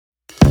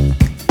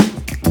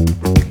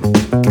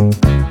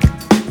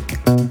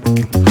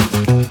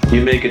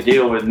make a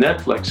deal with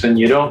Netflix, and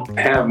you don't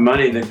have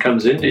money that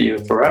comes into you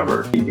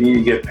forever.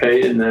 You get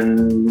paid and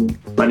then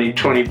money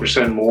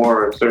 20%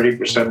 more or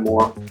 30%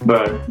 more,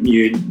 but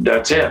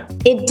that's it.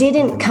 It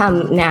didn't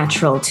come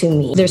natural to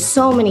me. There's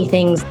so many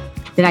things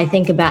that I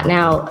think about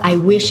now I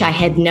wish I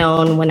had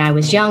known when I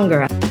was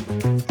younger.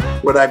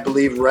 What I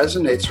believe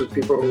resonates with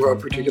people,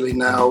 particularly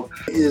now,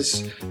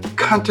 is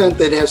content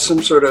that has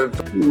some sort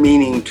of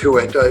meaning to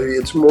it.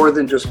 It's more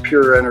than just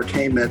pure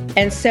entertainment.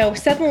 And so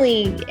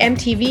suddenly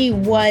MTV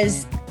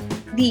was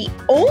the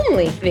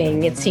only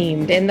thing, it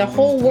seemed, in the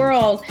whole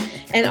world,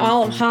 and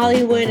all of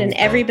Hollywood and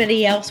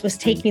everybody else was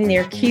taking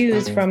their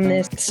cues from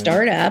this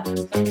startup.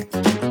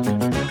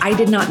 I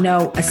did not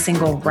know a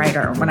single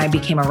writer when I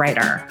became a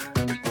writer.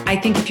 I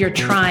think if you're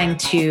trying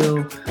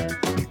to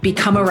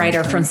become a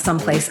writer from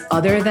someplace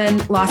other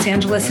than Los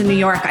Angeles and New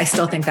York, I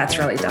still think that's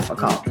really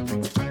difficult.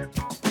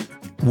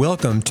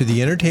 Welcome to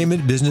the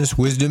Entertainment Business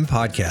Wisdom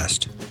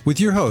Podcast with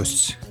your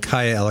hosts,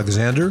 Kaya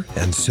Alexander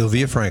and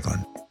Sylvia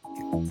Franklin.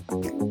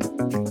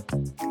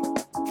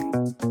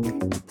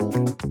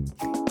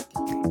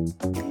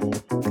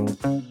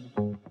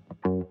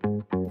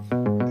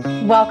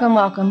 Welcome,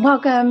 welcome,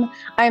 welcome.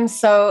 I'm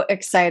so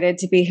excited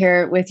to be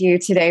here with you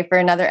today for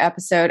another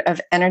episode of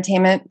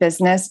Entertainment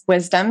Business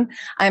Wisdom.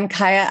 I'm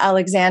Kaya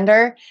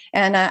Alexander,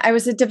 and I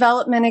was a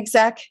development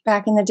exec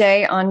back in the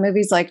day on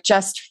movies like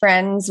Just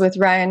Friends with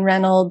Ryan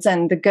Reynolds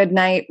and The Good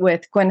Night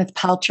with Gwyneth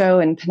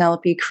Paltrow and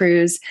Penelope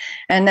Cruz.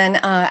 And then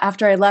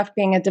after I left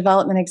being a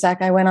development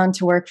exec, I went on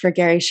to work for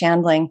Gary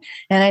Shandling.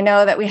 And I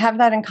know that we have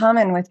that in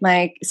common with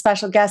my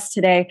special guest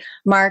today,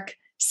 Marc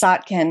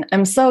Sotkin.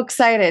 I'm so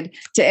excited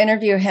to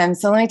interview him.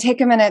 So let me take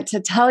a minute to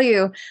tell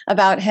you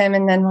about him,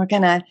 and then we're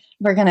gonna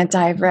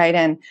dive right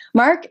in.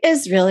 Marc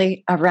is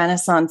really a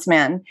Renaissance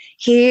man.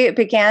 He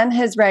began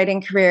his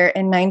writing career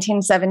in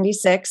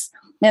 1976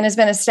 and has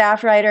been a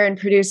staff writer and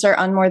producer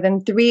on more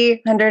than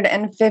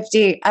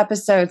 350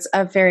 episodes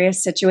of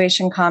various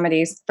situation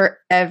comedies for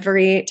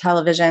every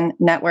television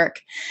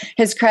network.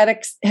 His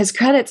credits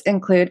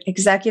include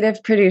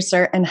executive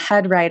producer and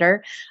head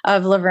writer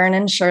of Laverne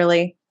and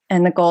Shirley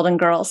and The Golden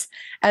Girls,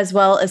 as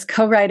well as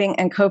co-writing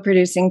and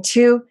co-producing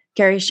 2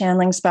 Gary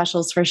Shandling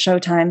specials for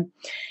Showtime.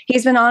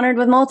 He's been honored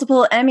with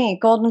multiple Emmy,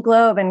 Golden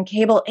Globe, and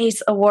Cable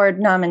Ace Award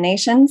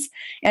nominations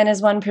and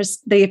has won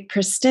the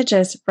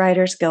prestigious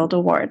Writers Guild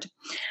Award.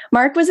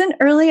 Marc was an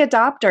early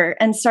adopter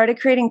and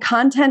started creating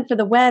content for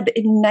the web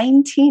in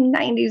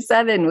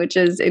 1997, which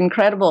is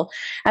incredible,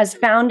 as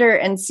founder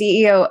and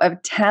CEO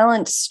of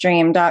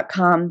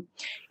TalentStream.com.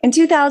 In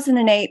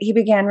 2008, he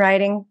began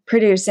writing,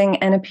 producing,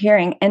 and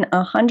appearing in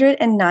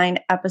 109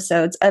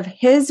 episodes of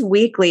his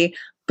weekly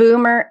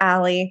Boomer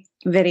Alley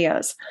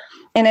videos.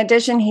 In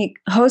addition, he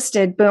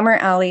hosted Boomer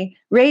Alley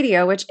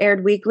Radio, which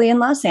aired weekly in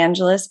Los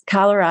Angeles,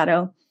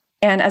 Colorado,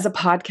 and as a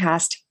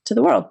podcast to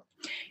the world.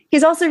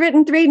 He's also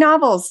written 3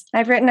 novels.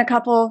 I've written a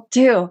couple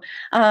too.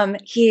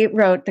 He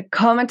wrote The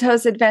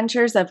Comatose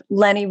Adventures of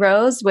Lenny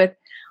Rose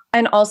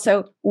and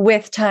also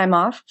With Time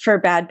Off for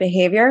Bad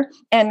Behavior,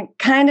 and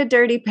Kinda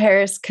Dirty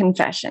Paris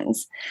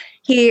Confessions.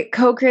 He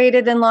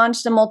co-created and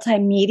launched a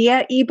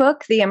multimedia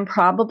ebook, The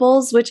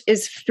Improbables, which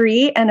is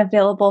free and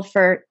available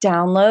for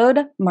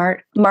download,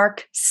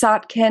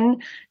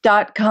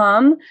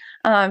 marcsotkin.com,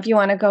 if you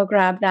want to go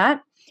grab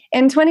that.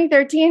 In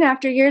 2013,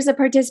 after years of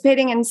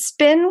participating in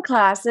spin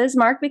classes,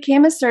 Marc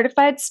became a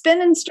certified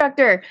spin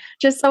instructor.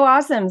 Just so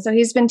awesome. So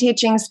he's been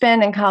teaching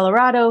spin in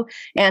Colorado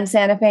and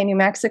Santa Fe, New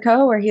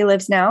Mexico, where he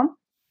lives now.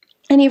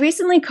 And he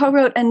recently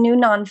co-wrote a new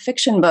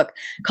nonfiction book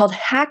called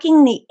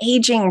Hacking the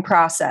Aging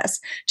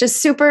Process.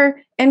 Just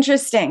super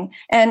interesting.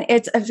 And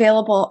it's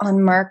available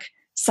on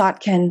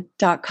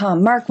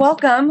marcsotkin.com. Marc,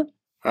 welcome.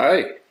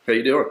 Hi. How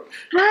you doing?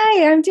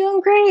 Hi, I'm doing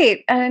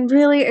great. I'm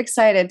really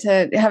excited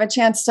to have a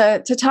chance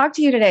to talk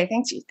to you today.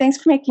 Thanks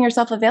for making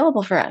yourself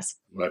available for us.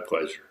 My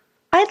pleasure.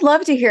 I'd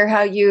love to hear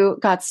how you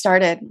got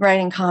started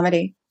writing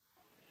comedy.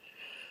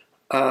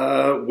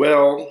 I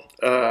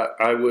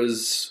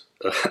was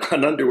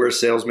an underwear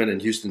salesman in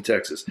Houston,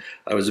 Texas.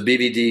 I was a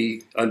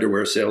BVD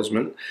underwear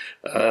salesman.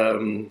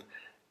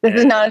 This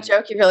is not a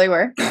joke. You really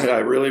were. I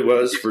really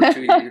was for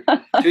 2 years.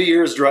 2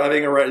 years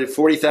driving around,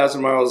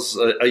 40,000 miles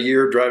a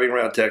year driving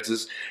around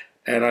Texas.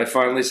 And I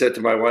finally said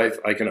to my wife,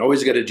 I can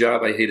always get a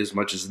job I hate as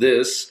much as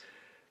this.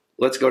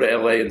 Let's go to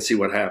LA and see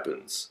what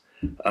happens.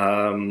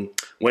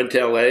 Went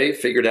to LA,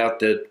 figured out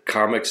that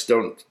comics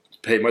don't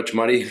pay much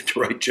money to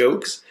write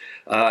jokes.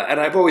 And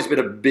I've always been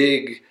a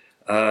big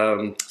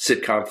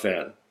sitcom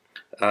fan.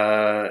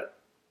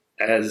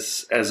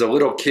 As a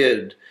little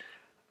kid,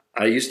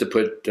 I used to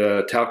put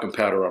talcum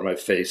powder on my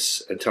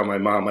face and tell my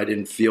mom I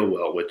didn't feel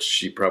well, which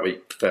she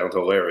probably found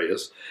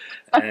hilarious.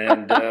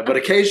 And but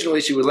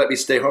occasionally she would let me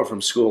stay home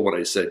from school when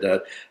I said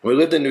that. And we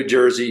lived in New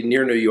Jersey,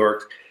 near New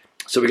York,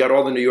 so we got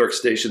all the New York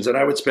stations. And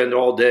I would spend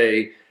all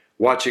day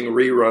watching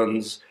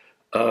reruns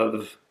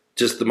of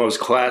just the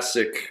most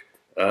classic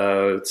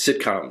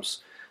sitcoms.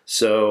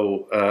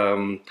 So,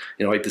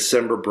 like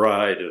December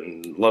Bride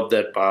and Love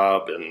That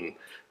Bob and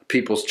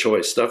People's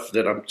Choice, stuff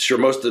that I'm sure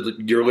most of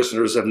your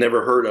listeners have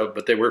never heard of,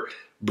 but they were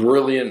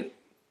brilliant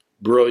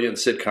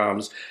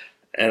sitcoms.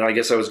 And I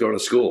guess I was going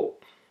to school.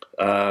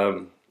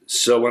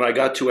 So when I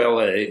got to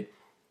LA,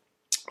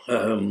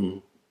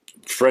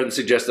 friend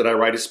suggested I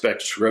write a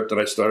spec script,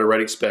 and I started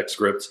writing spec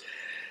scripts.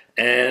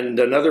 And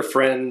another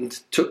friend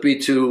took me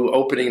to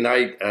opening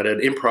night at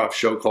an improv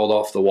show called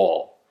Off the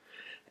Wall.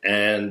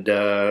 And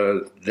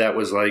that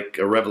was like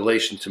a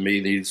revelation to me.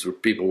 These were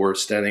people were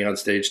standing on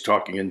stage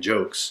talking in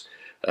jokes.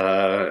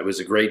 It was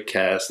a great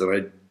cast, and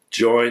I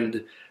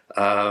joined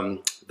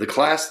the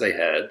class they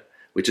had,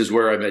 which is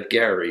where I met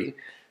Gary.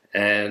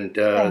 And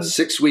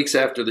 6 weeks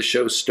after the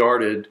show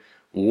started,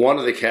 one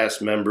of the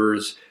cast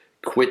members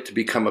quit to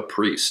become a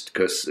priest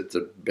because it's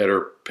a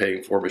better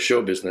paying form of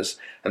show business.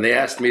 And they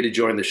asked me to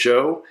join the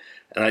show.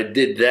 And I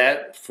did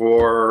that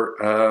for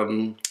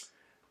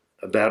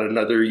about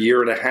another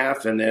year and a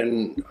half. And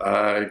then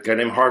a guy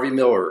named Harvey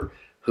Miller,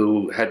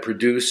 who had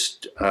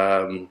produced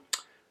The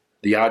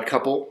Odd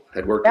Couple,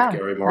 had worked with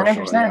Gary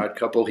Marshall 100%. On The Odd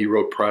Couple. He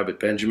wrote Private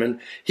Benjamin.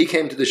 He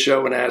came to the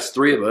show and asked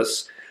three of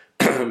us,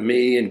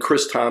 me and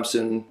Chris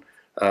Thompson,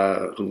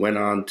 who went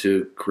on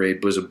to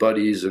create Bosom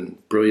Buddies and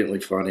brilliantly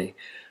funny,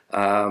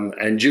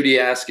 and Judy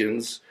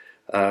Askins,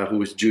 who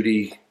was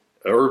Judy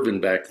Irvin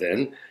back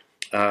then,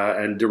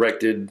 and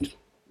directed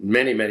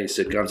many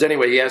sitcoms.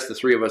 Anyway, he asked the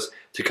three of us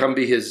to come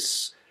be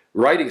his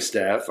writing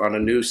staff on a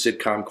new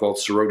sitcom called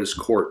Sorota's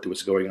Court that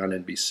was going on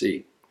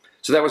NBC.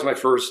 So that was my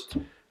first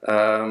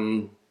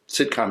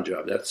sitcom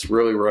job. That's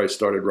really where I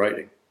started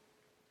writing.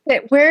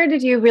 Where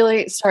did you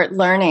really start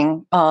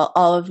learning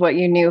all of what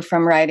you knew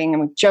from writing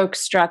and with joke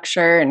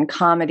structure and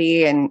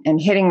comedy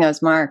and hitting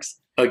those marks?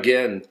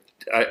 Again,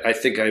 I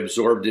think I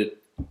absorbed it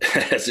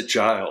as a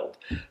child.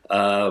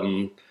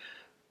 And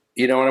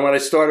when I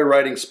started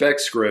writing spec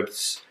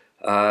scripts,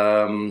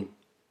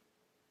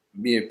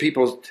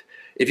 people,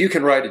 if you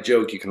can write a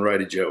joke, you can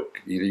write a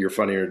joke. Either you're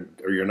funny or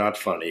you're not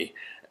funny.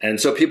 And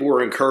so people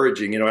were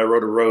encouraging. I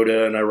wrote a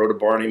Rhoda and I wrote a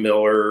Barney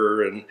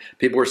Miller, and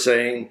people were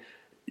saying,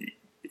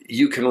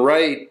 you can't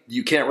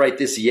write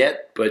this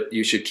yet, but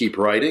you should keep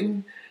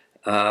writing.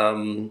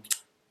 And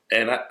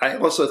I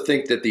also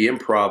think that the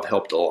improv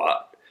helped a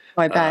lot.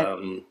 I bet.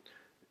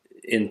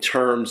 In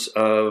terms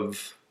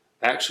of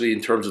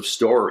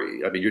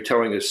story. I mean, you're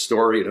telling a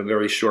story in a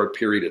very short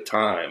period of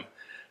time,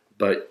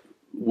 but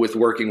with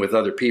working with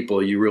other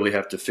people, you really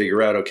have to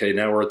figure out, okay,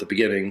 now we're at the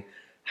beginning,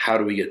 how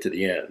do we get to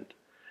the end?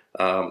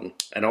 And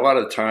a lot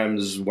of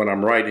times when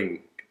I'm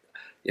writing,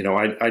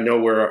 I know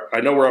where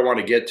I want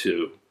to get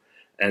to.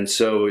 And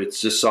so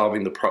it's just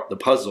solving the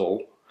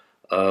puzzle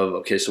of,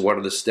 okay, so what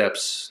are the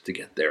steps to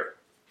get there?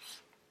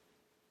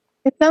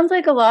 It sounds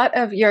like a lot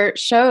of your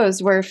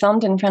shows were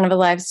filmed in front of a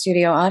live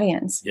studio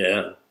audience.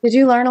 Yeah. Did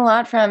you learn a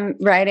lot from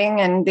writing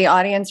and the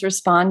audience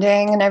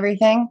responding and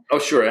everything? Oh,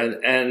 sure.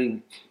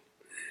 And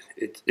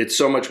it's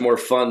so much more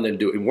fun than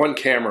doing one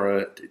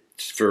camera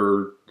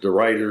for the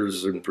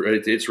writers. And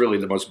it's really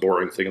the most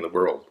boring thing in the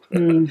world.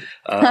 And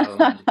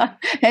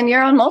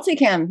you're on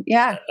multicam.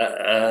 Yeah.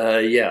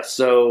 Yeah.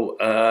 So,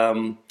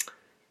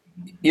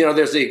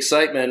 there's the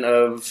excitement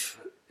of,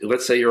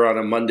 let's say you're on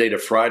a Monday to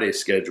Friday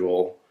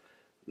schedule,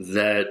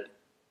 that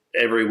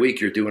every week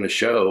you're doing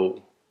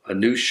a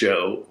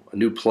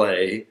new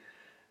play,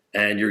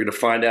 and you're going to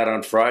find out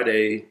on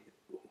Friday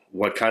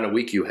what kind of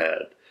week you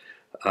had.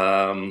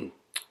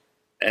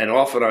 And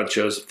often on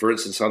shows, for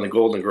instance, on the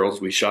Golden Girls,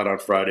 we shot on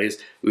Fridays.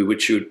 We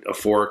would shoot a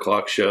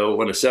 4:00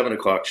 show and a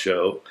 7:00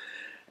 show,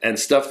 and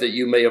stuff that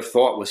you may have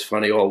thought was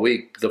funny all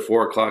week, the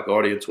 4:00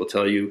 audience will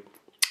tell you,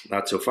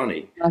 not so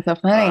funny. Not so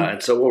funny.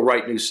 And so we'll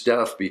write new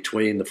stuff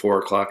between the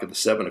 4:00 and the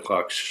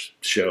 7:00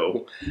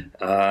 show.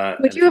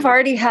 Would you have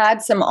already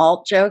had some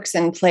alt jokes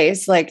in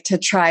place, like to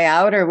try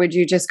out, or would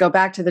you just go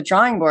back to the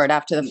drawing board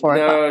after the 4:00?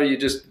 No, you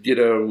just,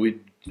 we'd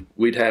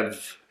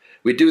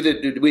do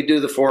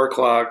the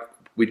 4:00.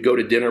 We'd go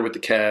to dinner with the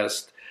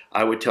cast.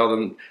 I would tell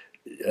them,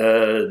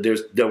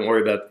 don't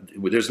worry about,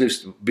 there's new,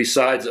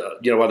 besides,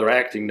 other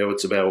acting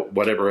notes about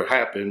whatever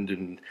happened,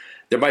 and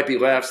there might be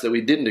laughs that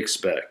we didn't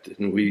expect,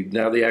 and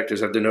now the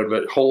actors have to know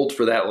about hold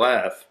for that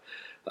laugh.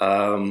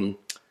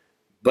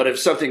 But if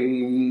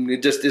something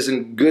just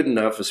isn't good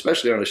enough,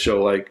 especially on a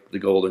show like The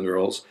Golden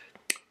Girls,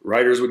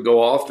 writers would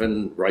go off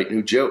and write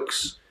new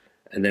jokes,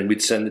 and then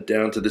we'd send it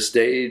down to the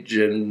stage,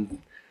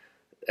 and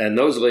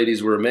those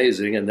ladies were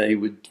amazing, and they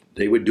would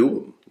do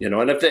them,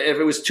 And if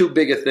it was too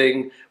big a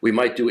thing, we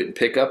might do it in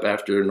pickup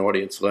after an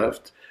audience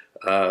left.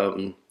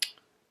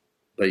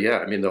 But yeah,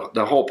 I mean,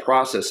 the whole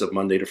process of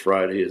Monday to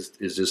Friday is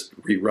just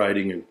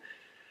rewriting and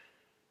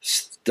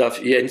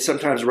stuff. Yeah, and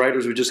sometimes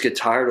writers would just get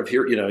tired of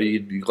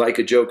you'd like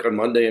a joke on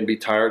Monday and be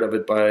tired of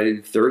it by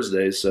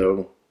Thursday,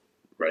 so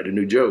write a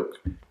new joke.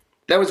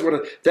 That was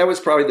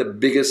probably the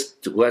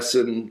biggest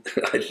lesson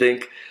I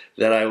think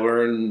that I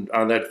learned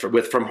on that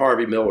from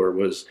Harvey Miller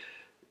was,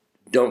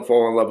 don't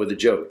fall in love with a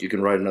joke. You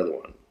can write another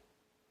one.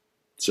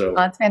 So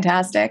that's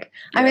fantastic.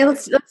 Yeah. I mean,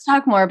 let's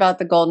talk more about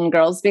the Golden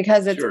Girls,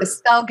 because it's Sure.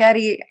 Estelle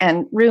Getty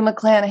and Rue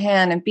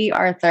McClanahan and B.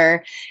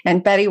 Arthur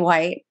and Betty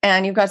White.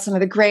 And you've got some of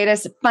the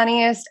greatest,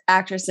 funniest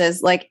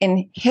actresses like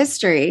in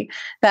history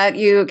that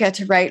you get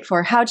to write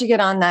for. How'd you get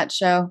on that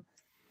show?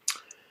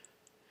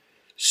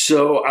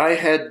 So I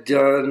had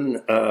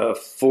done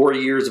 4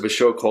 years of a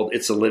show called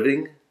It's a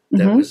Living.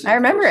 I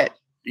remember it.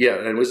 Yeah,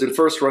 and it was in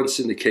first run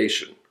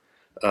syndication,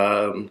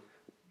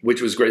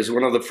 which was great. It was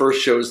one of the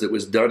first shows that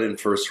was done in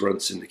first run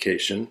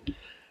syndication.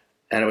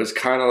 And it was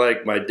kind of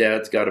like my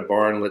dad's got a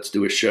barn, let's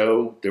do a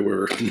show. There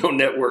were no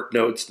network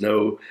notes,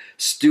 no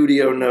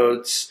studio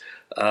notes.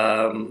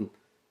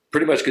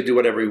 Pretty much could do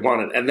whatever he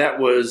wanted. And that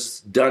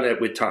was done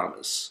with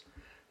Thomas.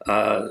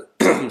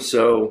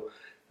 So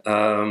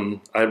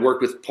I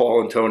worked with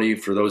Paul and Tony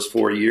for those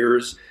 4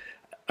 years.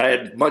 I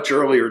had much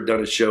earlier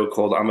done a show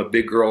called I'm a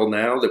Big Girl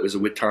Now that was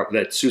with Tom,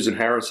 that Susan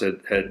Harris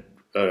had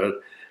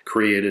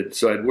created.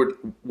 So I'd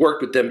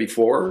worked with them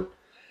before.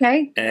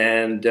 Okay.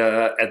 And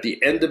at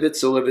the end of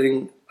It's a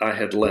Living, I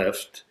had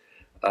left.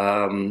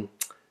 And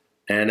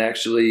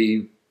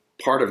actually,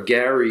 part of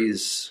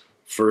Gary's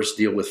first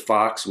deal with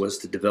Fox was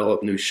to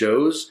develop new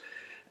shows.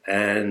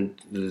 And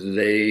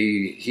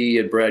he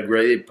and Brad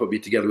Gray put me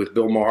together with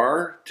Bill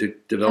Maher to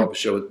develop a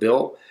show with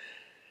Bill,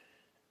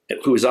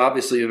 who was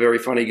obviously a very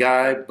funny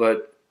guy,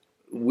 but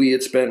we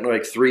had spent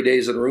like 3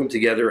 days in a room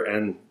together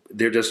and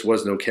there just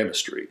was no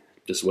chemistry.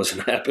 It just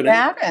wasn't happening. It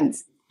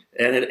happens.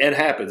 And it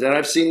happens. And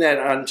I've seen that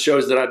on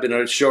shows that I've been a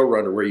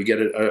showrunner, where you get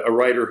a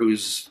writer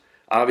who's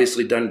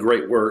obviously done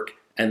great work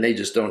and they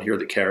just don't hear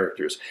the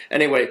characters.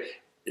 Anyway,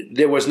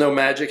 there was no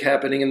magic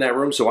happening in that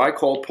room. So I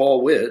called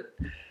Paul Witt,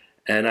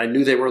 and I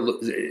knew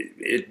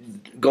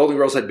Golden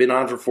Girls had been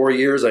on for 4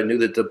 years. I knew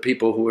that the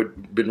people who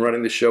had been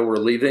running the show were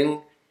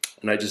leaving.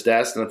 And I just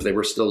asked them if they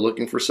were still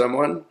looking for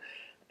someone.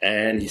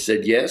 And he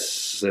said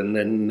yes. And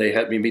then they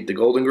had me meet the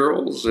Golden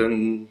Girls.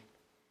 And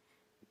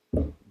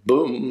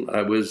boom,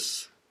 I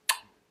was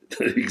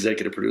the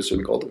executive producer of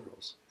the Golden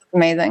Girls.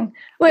 Amazing.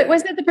 Wait,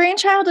 was it the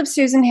brainchild of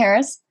Susan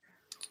Harris?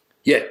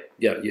 Yeah.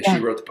 She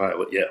wrote the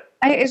pilot, yeah.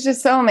 It's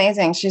just so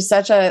amazing. She's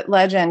such a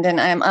legend. And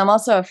I'm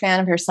also a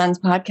fan of her son's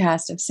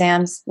podcast, of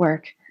Sam's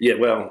work. Yeah,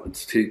 well,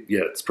 it's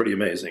pretty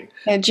amazing.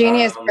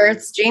 Genius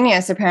births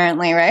genius,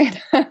 apparently,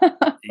 right?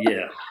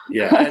 Yeah.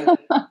 And,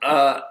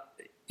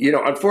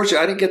 unfortunately,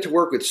 I didn't get to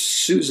work with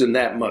Susan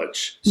that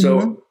much.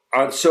 So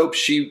on Soap,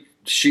 she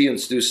and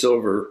Stu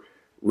Silver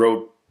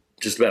wrote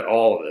just about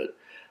all of it.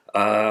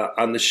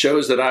 On the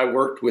shows that I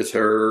worked with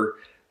her,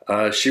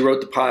 she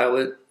wrote the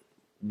pilot.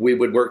 We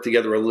would work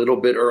together a little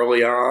bit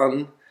early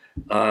on,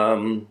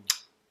 and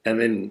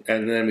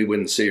then we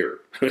wouldn't see her.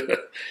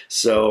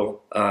 So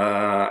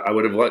it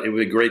would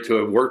be great to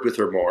have worked with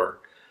her more.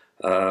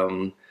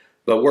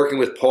 But working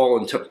with Paul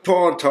and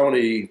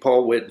Tony,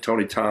 Paul Witt and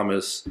Tony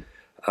Thomas,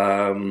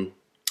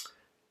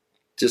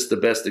 just the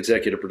best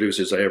executive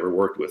producers I ever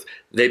worked with.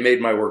 They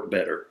made my work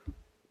better.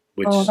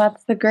 Which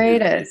that's the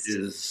greatest.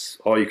 Is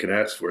all you can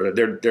ask for.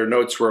 Their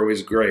notes were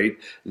always great.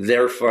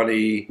 They're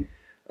funny.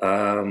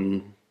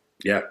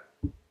 Yeah.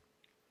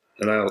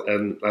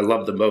 And I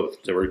love them both.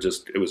 It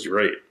was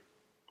great.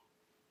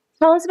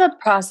 Tell us about the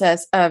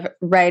process of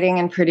writing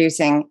and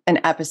producing an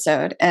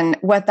episode and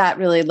what that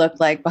really looked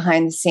like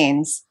behind the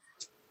scenes.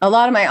 A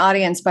lot of my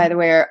audience, by the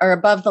way, are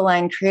above the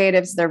line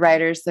creatives. They're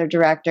writers, they're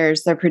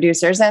directors, they're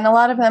producers, and a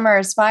lot of them are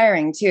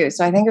aspiring too.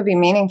 So I think it would be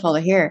meaningful to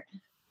hear.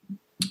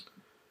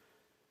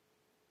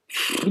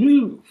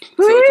 So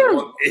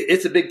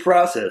it's a big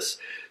process.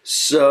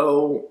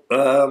 So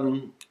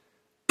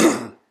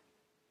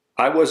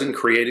I wasn't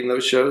creating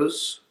those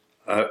shows.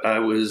 I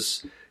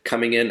was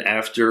coming in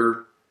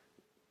after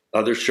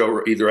other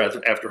after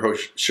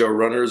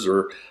showrunners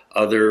or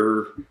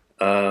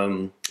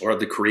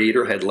the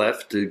creator had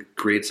left to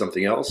create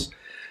something else.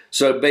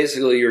 So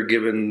basically, you're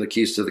given the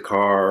keys to the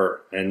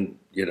car, and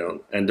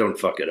don't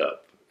fuck it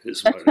up.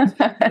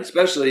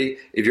 Especially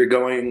if you're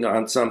going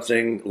on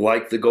something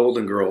like the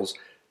Golden Girls,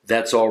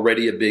 that's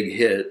already a big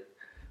hit.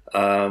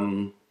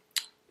 There's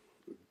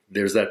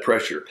that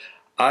pressure.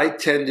 I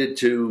tended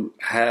to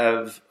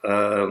have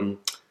the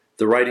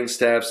writing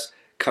staffs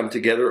come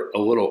together a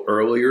little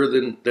earlier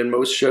than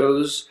most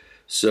shows.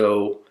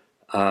 So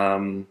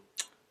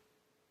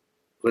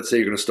let's say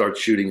you're going to start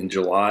shooting in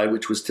July,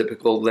 which was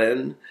typical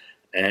then,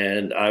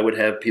 and I would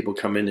have people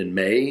come in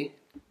May,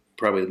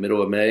 probably the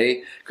middle of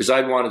May, because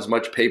I'd want as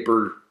much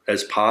paper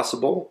as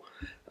possible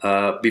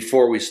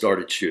before we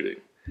started shooting.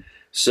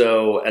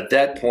 So at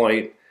that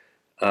point,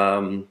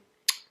 unfortunately,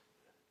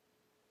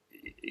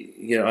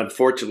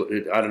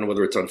 I don't know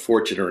whether it's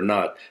unfortunate or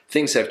not,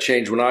 things have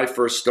changed. When I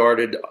first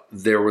started,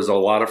 there was a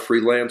lot of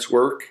freelance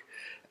work,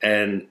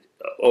 and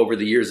over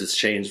the years it's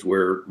changed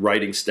where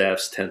writing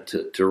staffs tend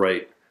to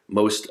write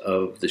most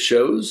of the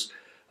shows.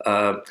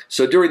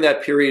 So during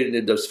that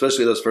period,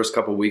 especially those first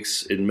couple of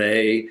weeks in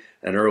May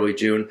and early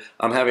June,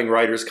 I'm having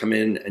writers come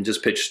in and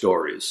just pitch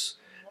stories.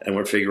 And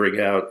we're figuring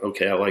out,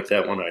 okay, I like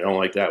that one, I don't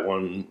like that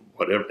one,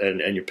 whatever.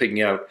 And you're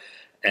picking out.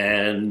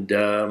 And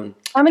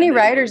how many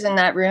writers in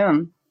that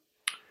room?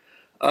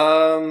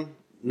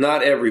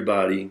 Not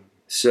everybody.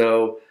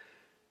 So,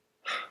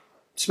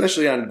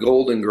 especially on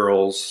Golden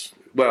Girls,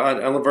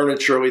 well, on Laverne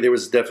and Shirley, there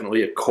was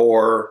definitely a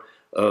core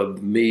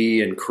of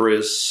me and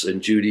Chris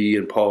and Judy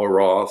and Paula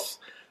Roth.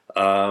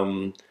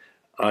 On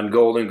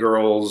Golden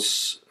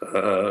Girls,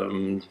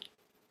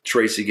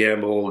 Tracy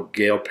Gamble,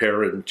 Gail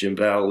Perrin, Jim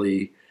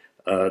Valley,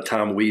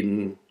 Tom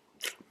Wheaton,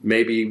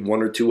 maybe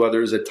one or two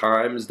others at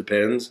times,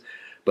 depends.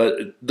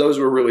 But those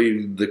were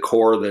really the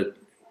core that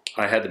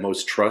I had the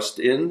most trust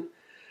in.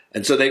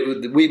 And so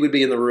we would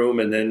be in the room,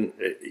 and then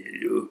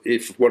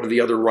if one of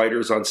the other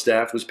writers on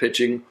staff was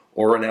pitching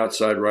or an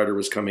outside writer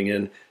was coming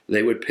in,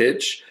 they would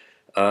pitch.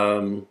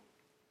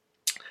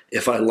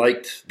 If I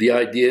liked the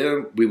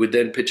idea, we would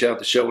then pitch out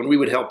the show, and we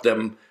would help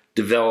them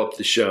develop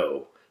the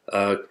show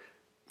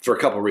for a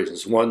couple of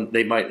reasons. One,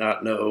 they might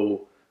not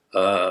know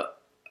a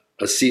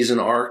season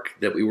arc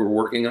that we were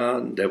working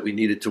on, that we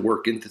needed to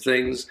work into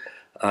things,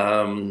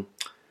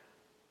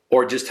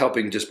 or just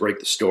helping just break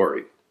the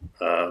story.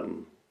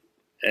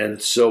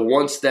 And so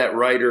once that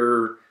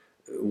writer,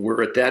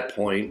 we're at that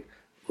point,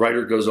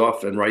 writer goes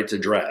off and writes a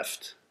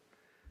draft,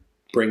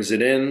 brings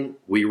it in,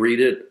 we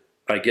read it,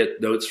 I get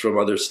notes from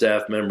other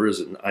staff members,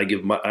 and I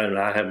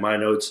have my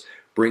notes,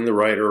 bring the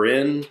writer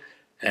in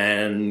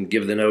and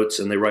give the notes,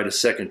 and they write a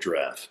second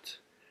draft.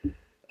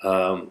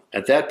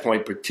 At that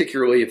point,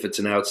 particularly if it's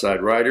an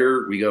outside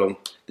writer, we go,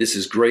 this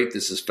is great,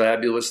 this is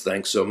fabulous,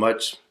 thanks so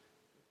much,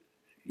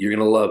 you're going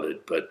to love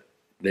it, but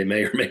they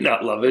may or may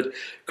not love it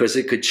because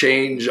it could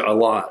change a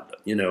lot,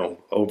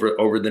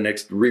 over the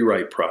next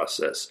rewrite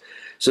process.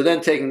 So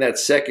then taking that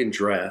second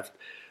draft,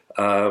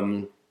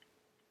 I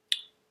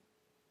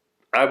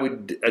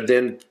would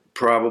then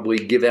probably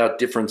give out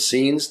different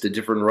scenes to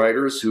different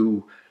writers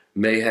who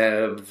may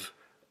have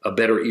a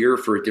better ear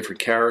for a different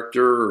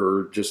character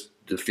or just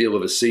the feel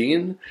of a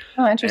scene.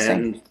 Oh, interesting.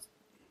 And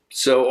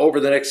so over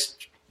the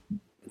next,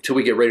 until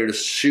we get ready to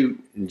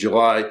shoot in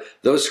July,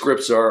 those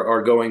scripts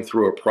are going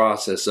through a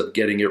process of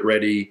getting it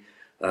ready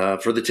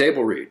for the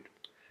table read.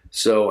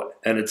 So,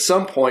 and at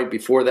some point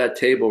before that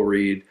table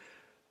read,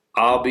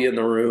 I'll be in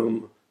the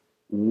room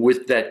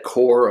with that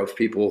core of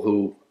people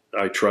who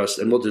I trust,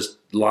 and we'll just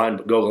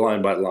go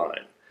line by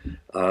line.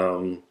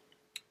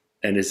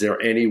 And is there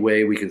any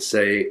way we can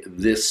say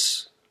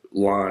this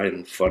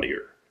line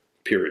funnier,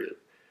 period?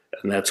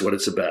 And that's what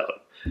it's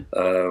about.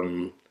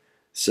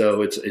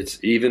 So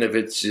it's even if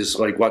it's just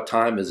like, what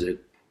time is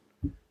it?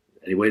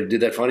 Any way to do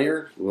that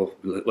funnier? Well,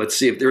 let's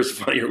see if there's a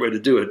funnier way to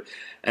do it.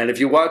 And if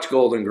you watch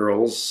Golden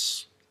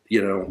Girls,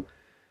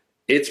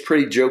 it's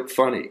pretty joke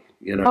funny.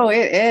 Oh,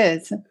 it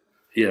is.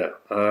 Yeah.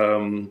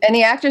 And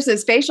the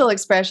actresses' facial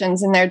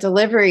expressions and their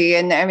delivery,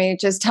 and I mean,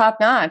 just top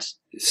notch.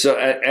 So,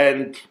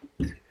 and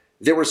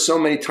there were so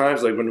many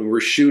times, like when we were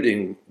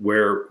shooting,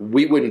 where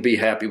we wouldn't be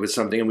happy with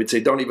something, and we'd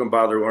say, "Don't even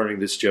bother learning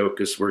this joke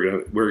because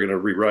we're gonna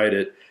rewrite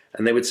it."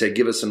 And they would say,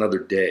 "Give us another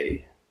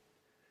day,"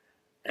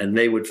 and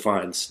they would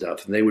find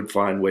stuff, and they would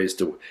find ways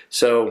to.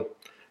 So,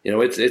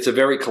 it's a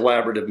very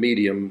collaborative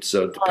medium.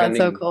 So, depending,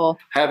 that's so cool.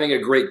 Having a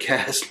great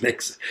cast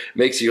makes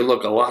you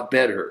look a lot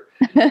better.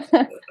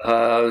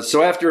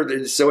 So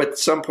at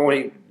some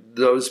point,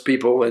 those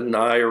people and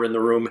I are in the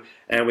room,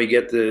 and we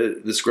get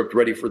the script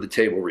ready for the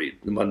table read,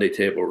 the Monday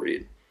table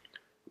read.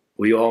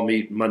 We all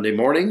meet Monday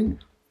morning,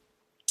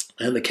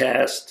 and the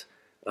cast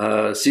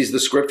sees the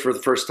script for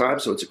the first time,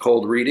 so it's a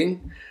cold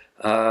reading.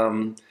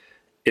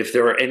 If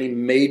there are any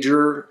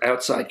major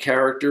outside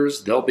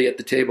characters, they'll be at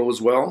the table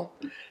as well,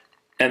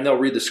 and they'll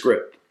read the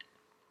script.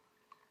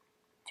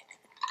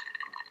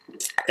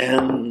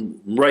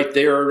 And right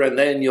there and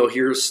then you'll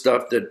hear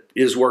stuff that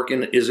is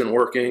working, isn't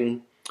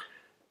working.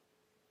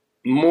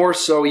 More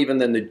so even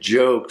than the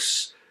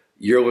jokes,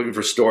 you're looking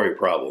for story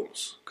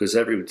problems. Because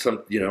if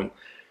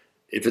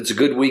it's a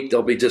good week,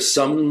 there'll be just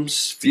some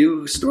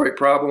few story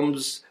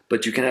problems,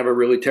 but you can have a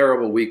really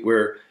terrible week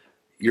where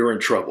you're in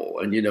trouble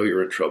and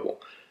you're in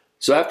trouble.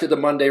 So after the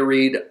Monday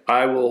read,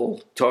 I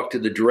will talk to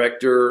the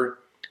director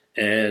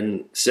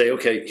and say,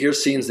 okay,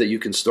 here's scenes that you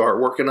can start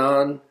working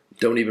on.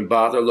 Don't even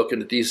bother looking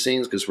at these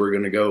scenes because we're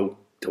going to go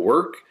to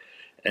work.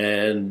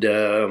 And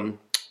then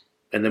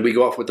we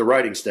go off with the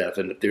writing staff.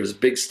 And if there's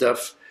big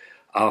stuff,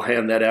 I'll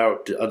hand that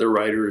out to other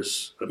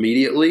writers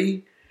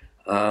immediately.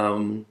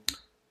 And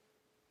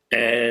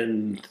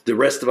the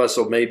rest of us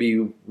will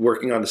maybe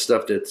working on the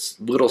stuff that's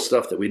little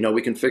stuff that we know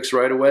we can fix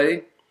right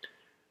away.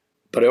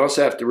 But I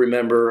also have to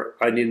remember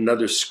I need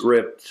another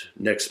script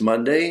next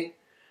Monday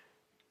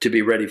to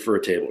be ready for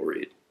a table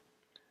read.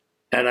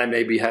 And I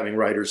may be having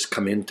writers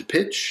come in to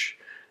pitch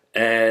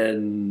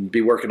and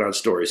be working on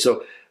stories.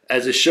 So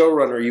as a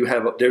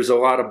showrunner, there's a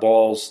lot of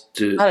balls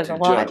to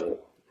juggle,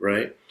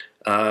 right?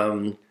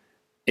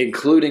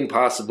 Including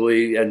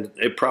possibly, and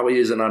it probably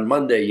isn't on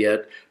Monday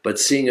yet, but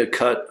seeing a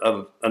cut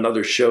of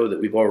another show that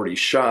we've already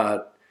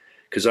shot,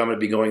 because I'm going to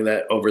be going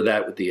over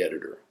that with the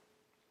editor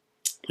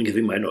and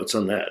giving my notes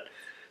on that.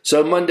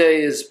 So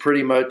Monday is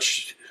pretty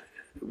much,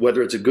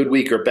 whether it's a good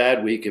week or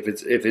bad week, if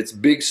it's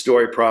big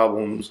story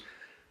problems,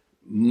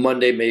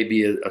 Monday may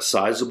be a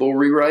sizable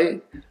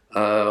rewrite.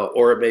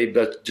 or it may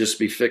just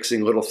be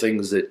fixing little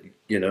things that,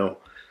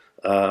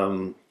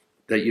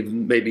 that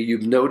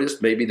you've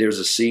noticed. Maybe there's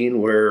a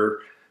scene where,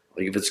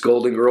 like if it's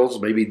Golden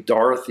Girls, maybe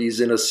Dorothy's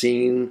in a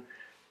scene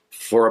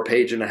for a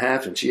page and a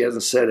half and she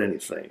hasn't said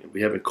anything.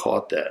 We haven't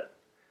caught that.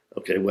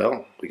 Okay,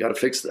 well, we got to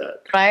fix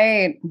that.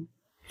 Right.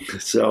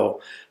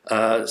 So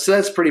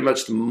that's pretty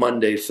much the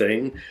Monday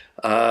thing.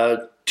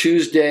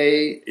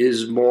 Tuesday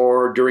is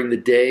more during the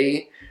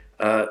day,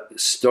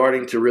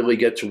 starting to really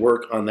get to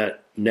work on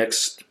that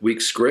next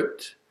week's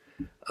script.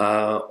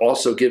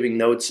 Also giving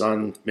notes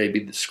on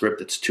maybe the script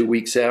that's 2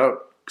 weeks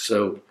out.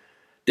 So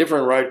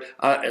different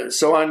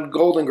so on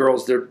Golden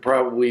Girls, there are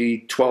probably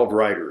 12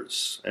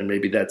 writers, and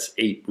maybe that's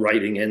 8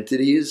 writing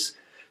entities.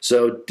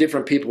 So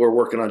different people are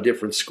working on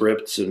different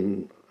scripts,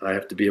 and I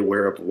have to be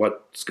aware of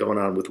what's going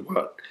on with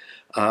what.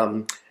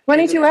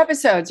 22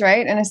 episodes,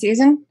 right, in a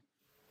season?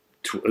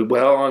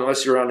 Well,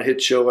 unless you're on a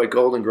hit show like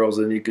Golden Girls,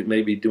 then you could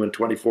maybe doing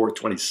 24,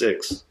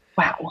 26.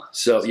 Wow.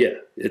 So yeah,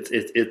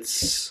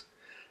 it's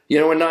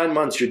in 9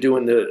 months you're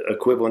doing the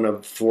equivalent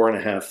of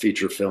 4.5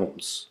 feature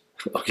films.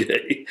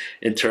 Okay,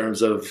 in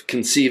terms of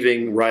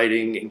conceiving,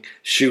 writing,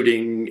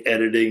 shooting,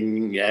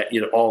 editing,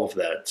 all of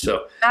that.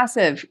 So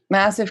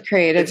massive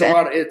creative. It's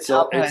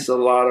a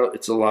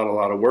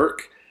lot of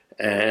work,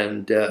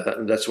 and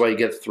that's why you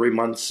get 3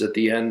 months at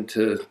the end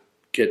to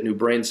get new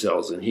brain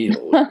cells and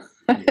heal.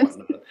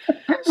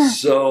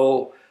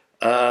 So,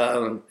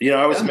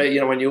 I was made.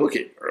 When you look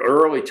at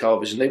early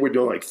television, they were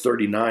doing like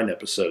 39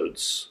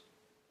 episodes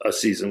a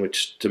season,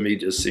 which to me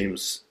just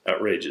seems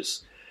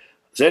outrageous.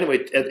 So anyway,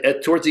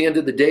 towards the end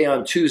of the day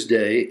on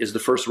Tuesday is the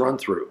first run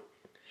through.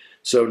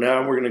 So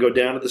now we're going to go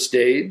down to the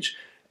stage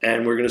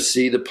and we're going to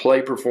see the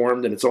play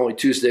performed, and it's only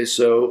Tuesday,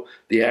 so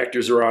the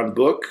actors are on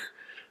book,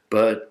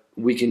 but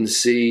we can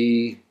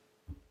see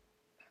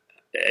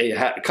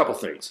a couple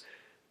things.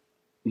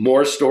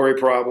 More story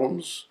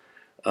problems.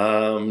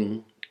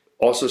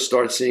 Also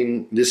start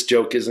seeing this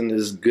joke isn't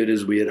as good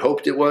as we had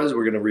hoped it was.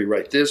 We're going to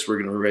rewrite this. We're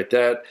going to rewrite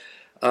that.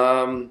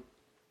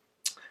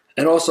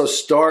 And also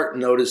start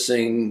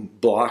noticing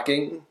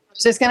blocking. I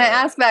was just going to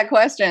ask that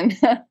question.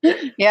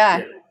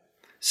 Yeah.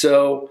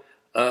 So,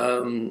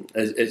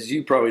 as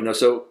you probably know,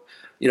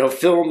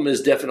 film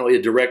is definitely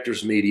a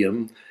director's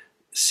medium.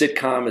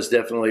 Sitcom is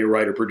definitely a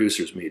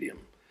writer-producer's medium.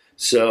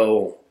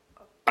 So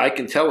I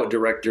can tell a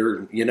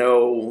director,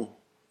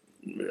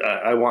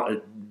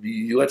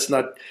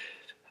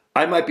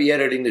 I might be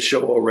editing the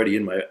show already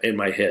in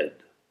my head.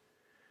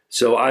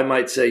 So I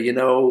might say,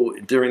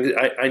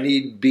 I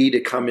need B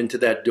to come into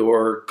that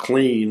door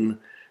clean,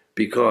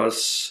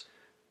 because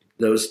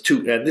those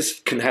two, and this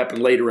can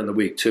happen later in the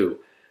week too.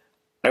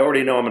 I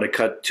already know I'm going to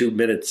cut 2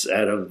 minutes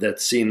out of that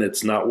scene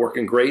that's not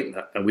working great,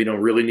 and we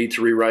don't really need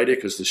to rewrite it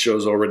because the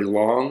show's already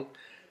long.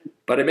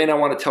 But I may not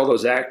want to tell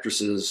those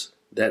actresses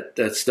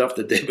that stuff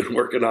that they've been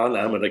working on,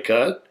 I'm going to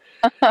cut.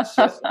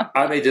 So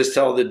I may just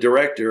tell the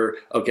director,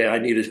 okay, I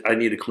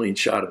need a clean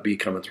shot of B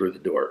coming through the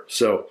door.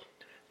 So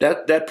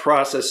that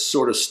process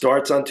sort of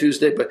starts on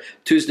Tuesday, but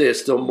Tuesday is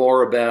still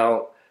more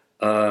about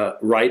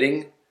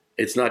writing.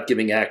 It's not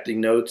giving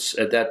acting notes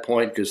at that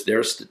point because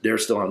they're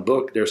still on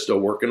book. They're still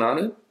working on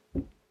it.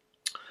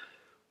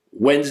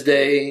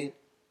 Wednesday,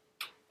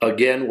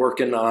 again,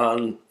 working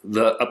on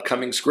the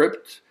upcoming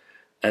script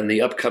and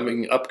the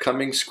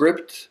upcoming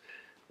script,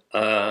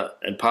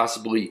 and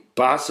possibly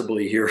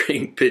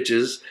hearing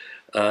pitches,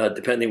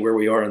 depending where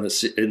we are in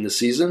the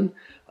season,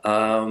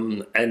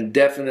 and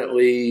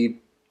definitely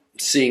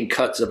seeing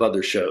cuts of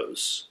other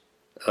shows,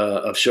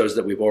 of shows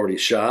that we've already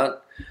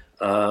shot.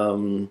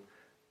 And,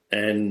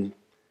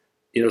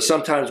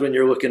 sometimes when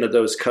you're looking at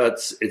those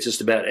cuts, it's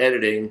just about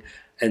editing.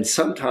 And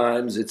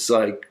sometimes it's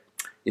like,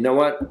 you know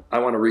what? I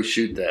want to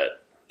reshoot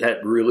that.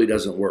 That really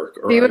doesn't work.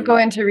 Or you would go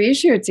into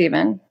reshoots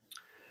even.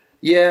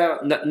 Yeah,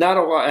 not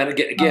a lot. And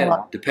again,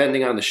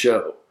 depending on the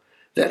show.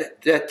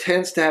 That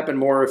tends to happen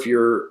more if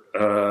you're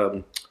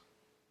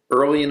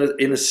early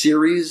in a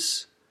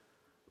series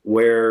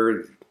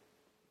where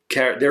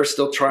they're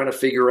still trying to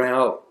figure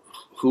out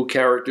who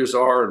characters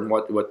are and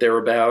what they're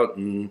about,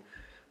 and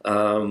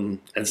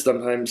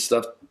sometimes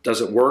stuff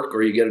doesn't work,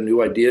 or you get a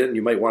new idea and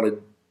you might want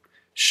to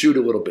shoot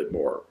a little bit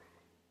more.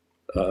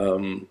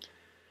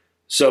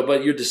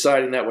 But you're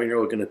deciding that when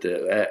you're looking at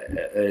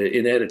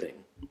in editing.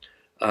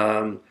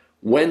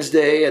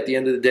 Wednesday at the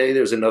end of the day,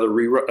 there's another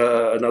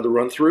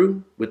run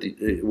through with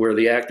where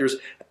the actors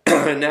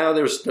and now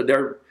they're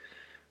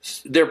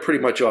pretty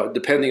much off,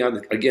 depending on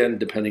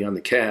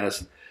the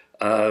cast.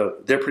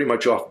 They're pretty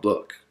much off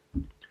book.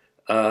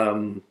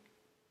 So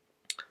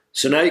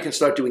now you can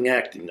start doing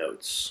acting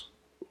notes,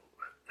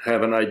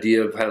 have an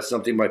idea of how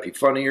something might be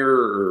funnier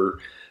or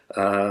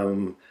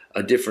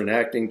a different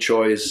acting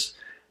choice.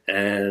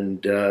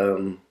 And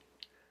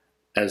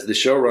as the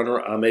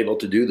showrunner, I'm able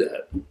to do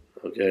that.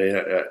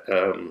 Okay,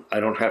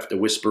 I don't have to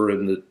whisper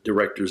in the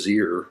director's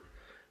ear.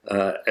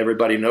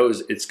 Everybody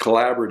knows it's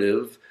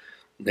collaborative.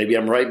 Maybe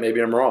I'm right,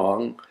 maybe I'm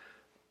wrong.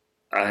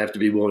 I have to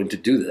be willing to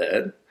do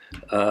that.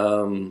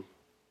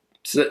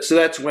 So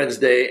that's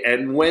Wednesday.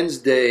 And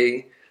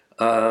Wednesday,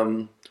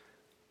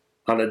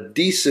 on a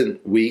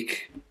decent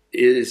week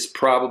is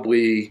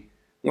probably,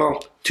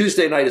 well,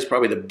 Tuesday night is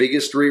probably the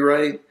biggest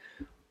rewrite.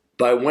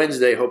 By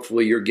Wednesday,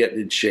 hopefully you're getting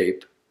in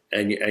shape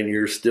and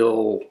you're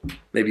still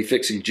maybe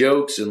fixing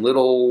jokes and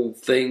little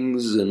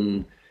things,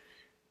 and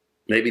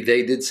maybe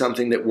they did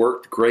something that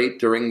worked great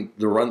during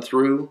the run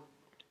through,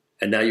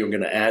 and now you're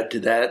going to add to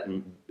that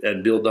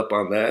and build up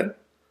on that.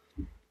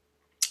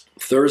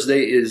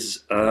 Thursday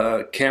is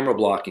camera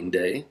blocking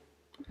day.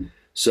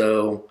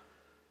 So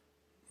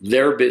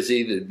they're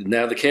busy.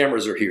 Now the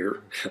cameras are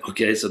here.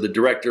 Okay, so the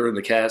director and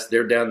the cast,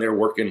 they're down there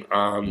working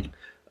on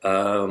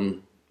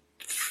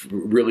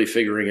really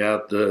figuring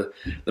out the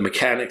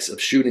mechanics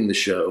of shooting the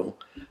show.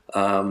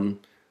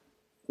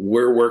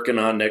 We're working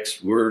on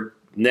we're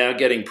now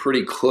getting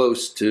pretty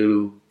close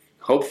to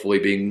hopefully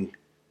being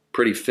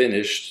pretty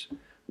finished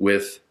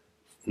with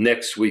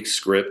next week's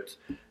script,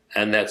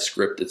 and that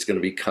script that's going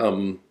to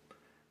become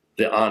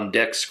the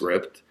on-deck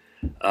script.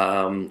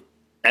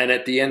 And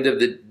at the end of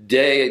the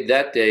day,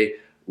 that day,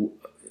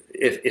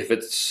 if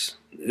it's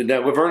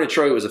now, Laverne and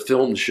Shirley was a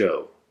filmed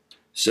show,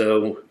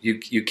 so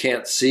you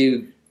can't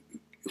see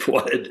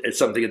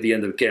something at the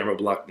end of camera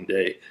blocking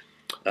day.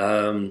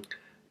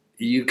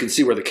 You can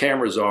see where the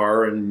cameras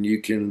are, and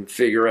you can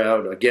figure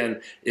out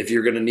again if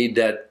you're going to need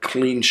that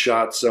clean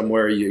shot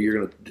somewhere.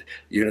 You're going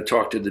to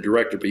talk to the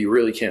director, but you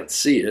really can't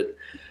see it.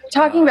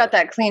 Talking about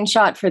that clean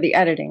shot for the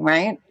editing,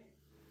 right?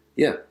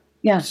 Yeah.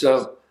 Yeah.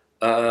 So.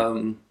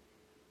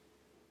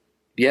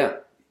 Yeah,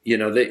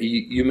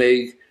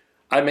 that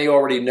I may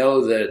already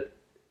know that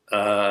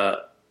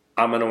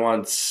I'm going to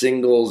want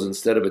singles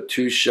instead of a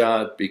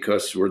 2-shot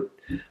because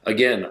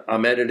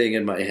I'm editing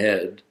in my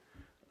head,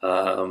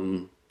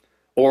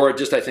 or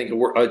just I think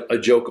a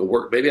joke will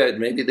work.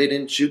 Maybe they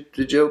didn't shoot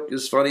the joke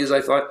as funny as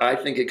I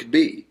think it could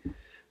be.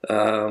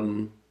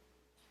 That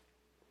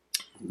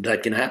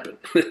can happen.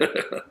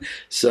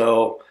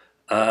 So,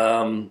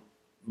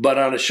 but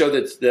on a show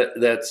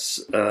that's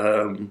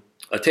a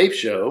tape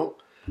show.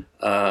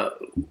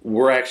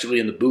 We're actually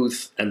in the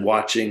booth and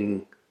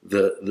watching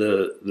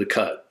the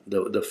cut,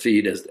 the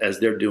feed as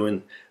they're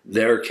doing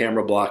their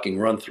camera blocking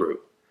run through.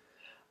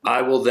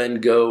 I will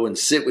then go and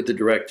sit with the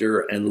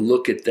director and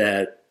look at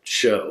that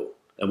show,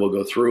 and we'll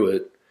go through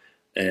it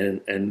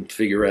and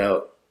figure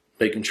out,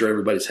 making sure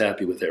everybody's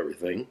happy with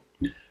everything.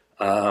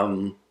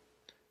 There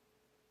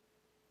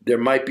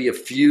might be a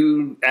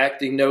few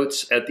acting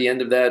notes at the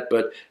end of that,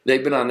 but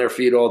they've been on their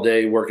feet all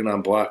day working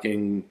on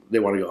blocking. They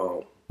want to go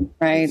home.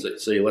 Right.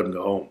 So you let them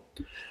go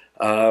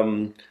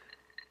home.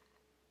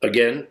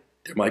 Again,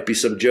 there might be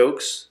some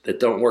jokes that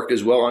don't work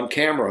as well on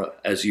camera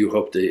as you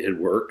hoped it had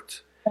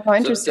worked. Oh,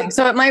 interesting.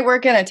 So it might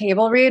work in a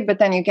table read, but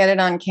then you get it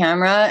on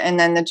camera, and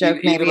then the joke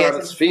maybe even on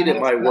its feet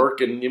it might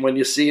work, and when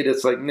you see it,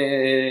 it's like,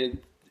 nah.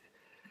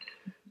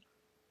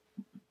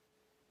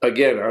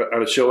 Again,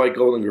 on a show like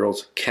Golden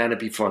Girls, can it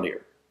be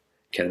funnier?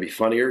 Can it be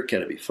funnier?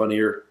 Can it be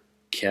funnier?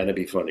 Can it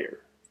be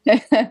funnier?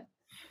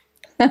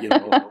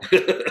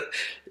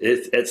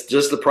 It's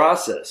just the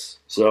process.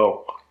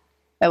 So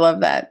I love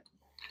that.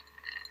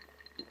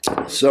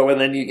 So, and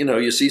then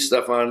you see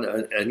stuff on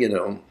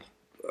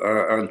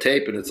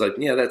tape, and it's like,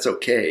 yeah, that's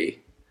okay.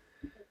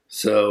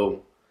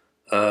 So,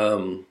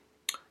 Paul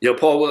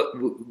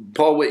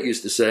Witt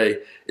used to say,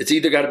 it's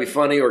either got to be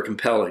funny or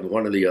compelling,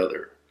 one or the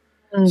other.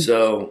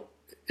 So,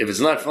 if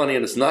it's not funny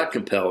and it's not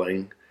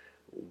compelling,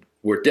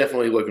 we're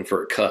definitely looking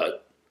for a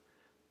cut,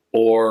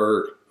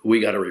 or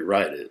we got to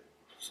rewrite it.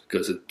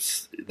 Because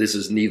this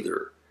is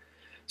neither.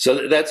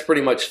 So that's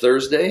pretty much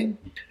Thursday.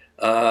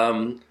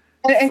 And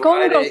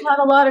Golden Girls had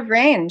a lot of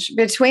range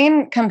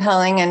between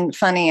compelling and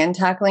funny and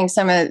tackling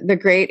some of the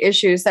great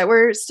issues that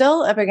we're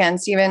still up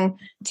against even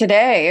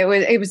today.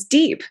 It was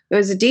deep. It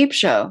was a deep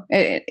show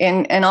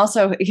and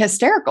also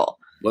hysterical.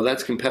 Well,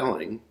 that's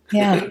compelling.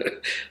 Yeah.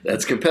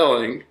 That's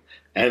compelling,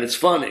 and it's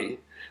funny.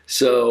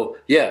 So,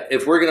 yeah,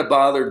 if we're going to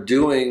bother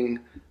doing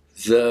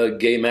the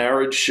gay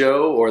marriage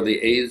show or the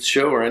AIDS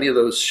show or any of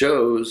those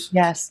shows,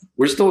 yes,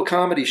 we're still a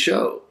comedy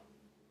show.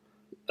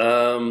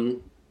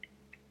 On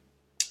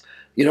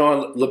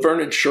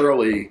Laverne and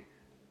Shirley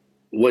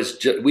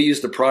we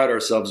used to pride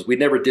ourselves. We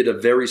never did a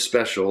very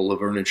special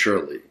Laverne and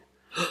Shirley.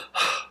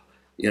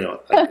 We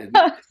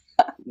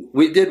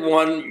did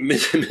one.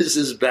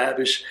 Mrs.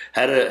 Babish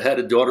had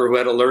a daughter who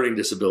had a learning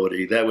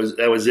disability. That was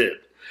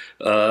it.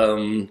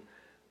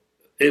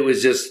 It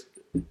was just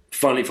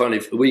funny.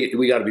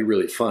 We got to be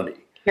really funny.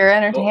 Pure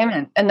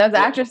entertainment. And those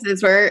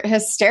actresses were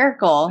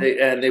hysterical.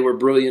 They were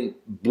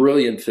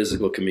brilliant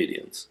physical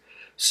comedians.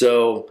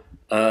 So,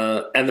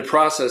 and the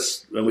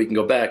process, and we can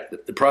go back,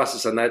 the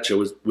process on that show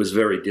was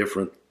very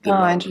different than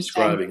what I'm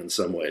describing in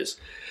some ways.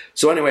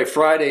 So anyway,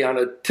 Friday on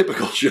a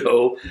typical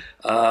show,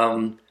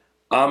 I'm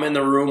in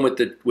the room with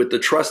the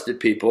trusted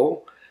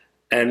people,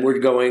 and we're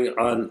going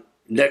on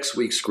next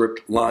week's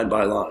script line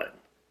by line.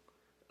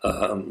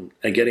 And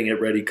getting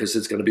it ready because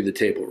it's going to be the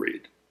table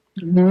read.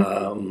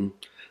 Mm-hmm.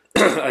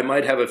 I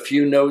might have a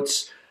few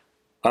notes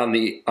on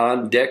the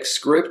on-deck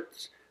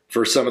script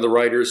for some of the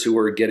writers who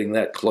are getting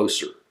that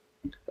closer.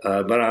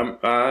 But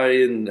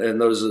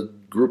and those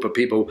group of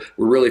people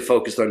were really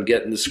focused on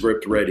getting the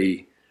script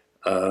ready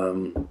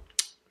for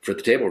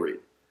the table read.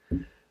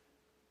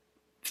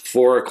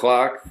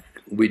 4:00,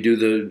 we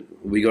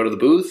go to the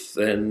booth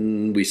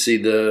and we see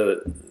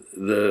the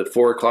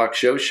 4:00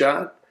 show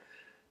shot,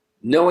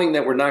 knowing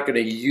that we're not going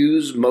to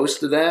use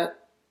most of that,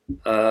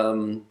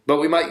 but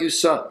we might use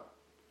some.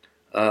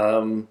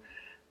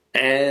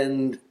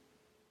 And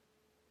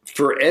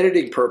for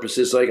editing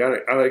purposes, like on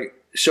a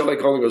show like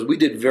Golden Girls, we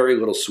did very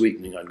little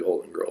sweetening on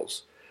Golden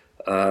Girls.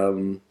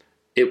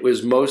 It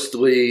was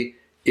mostly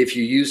if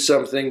you use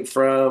something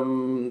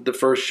from the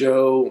first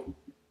show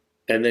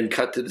and then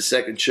cut to the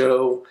second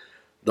show,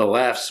 the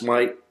laughs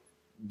might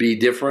be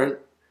different.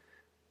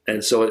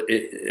 And so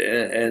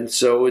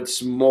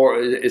it's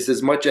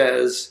as much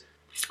as,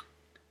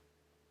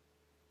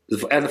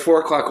 and the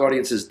 4:00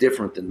 audience is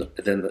different than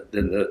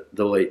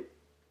the late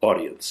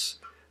audience.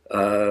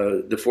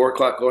 The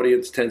 4:00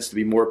 audience tends to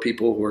be more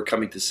people who are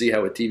coming to see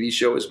how a TV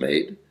show is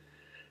made.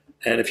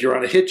 And if you're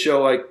on a hit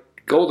show like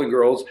Golden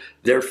Girls,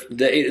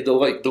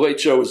 the late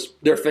show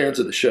they're fans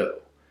of the show.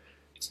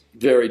 It's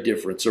very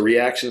different. So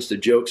reactions to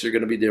jokes are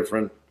going to be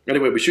different.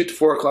 Anyway, we shoot the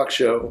 4:00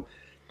 show.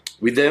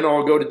 We then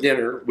all go to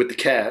dinner with the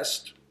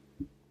cast.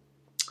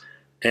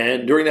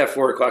 And during that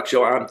 4:00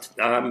 show,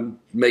 I'm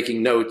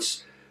making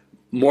notes,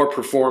 more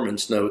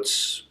performance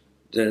notes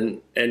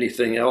than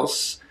anything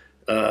else,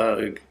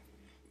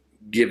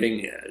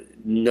 giving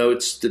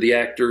notes to the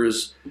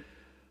actors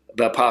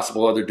about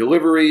possible other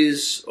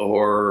deliveries,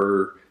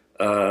 or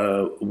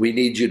we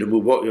need you to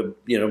move,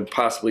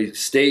 possibly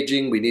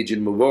staging, we need you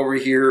to move over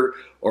here,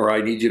 or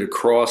I need you to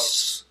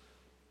cross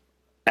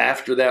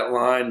after that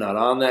line, not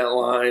on that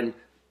line,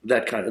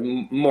 that kind of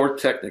more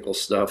technical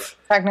stuff.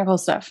 Technical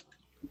stuff.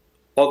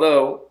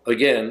 Although,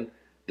 again,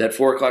 that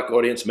 4:00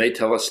 audience may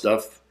tell us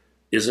stuff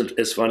isn't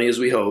as funny as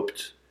we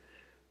hoped.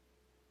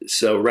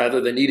 So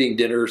rather than eating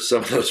dinner,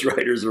 some of those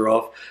writers are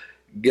off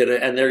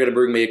and they're going to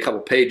bring me a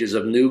couple pages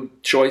of new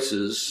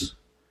choices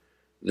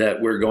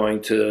that we're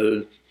going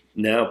to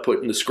now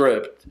put in the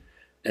script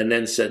and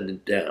then send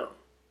it down.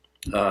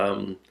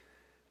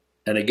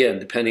 And again,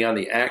 depending on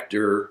the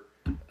actor,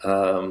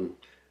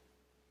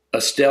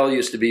 Estelle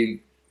used to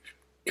be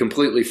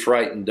completely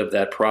frightened of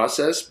that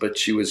process, but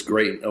she was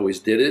great and always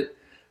did it.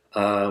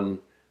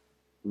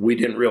 We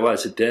didn't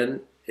realize it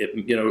then.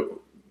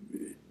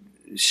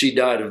 She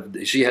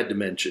had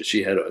dementia.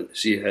 She had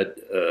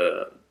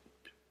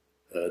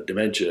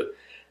dementia,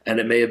 and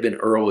it may have been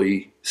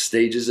early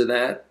stages of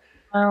that.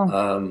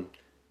 Wow.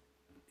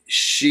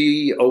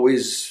 She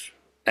always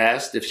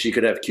asked if she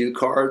could have cue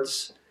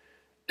cards,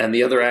 and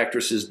the other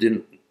actresses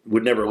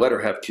would never let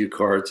her have cue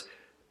cards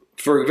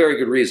for a very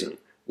good reason.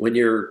 When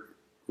you're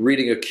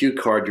reading a cue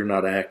card, you're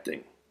not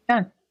acting.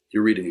 Yeah.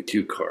 You're reading a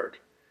cue card.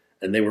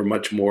 And they were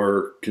much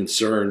more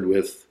concerned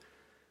with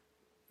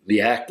the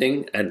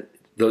acting and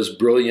those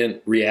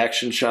brilliant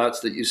reaction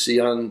shots that you see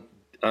on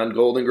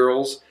Golden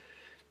Girls.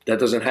 That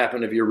doesn't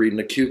happen if you're reading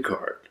a cue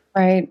card.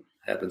 Right. It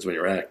happens when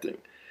you're acting.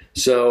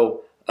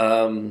 So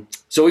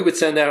we would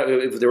send out,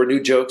 if there were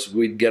new jokes,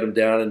 we'd get them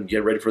down and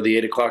get ready for the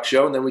 8:00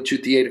 show, and then we'd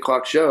shoot the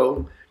 8:00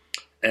 show,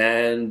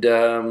 and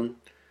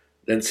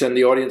then send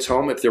the audience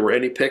home if there were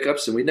any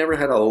pickups. And we never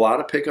had a lot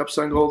of pickups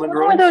on Golden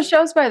Girls. How long were those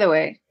shows, by the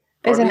way?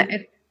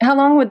 How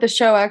long would the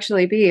show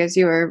actually be as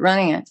you were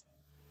running it?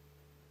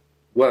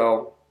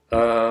 Well,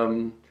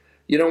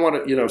 you don't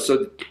want to,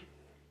 so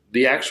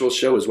the actual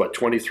show is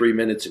 23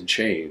 minutes and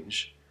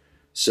change.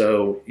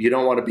 So you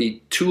don't want to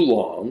be too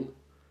long,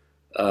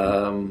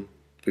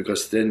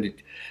 because then,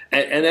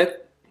 and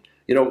that,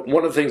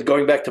 one of the things,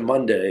 going back to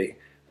Monday,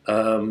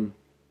 one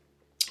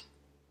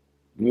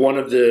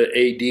of the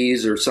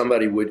ADs or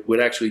somebody would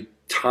actually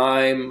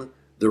time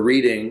the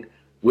reading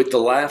with the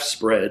laugh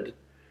spread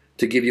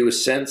to give you a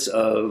sense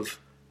of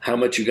how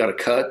much you got to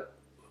cut.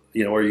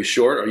 Are you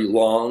short? Are you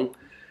long?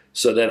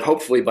 So that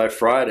hopefully by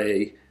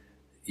Friday,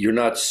 you're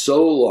not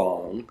so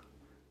long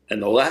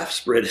and the laugh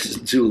spread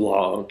isn't too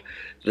long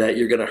that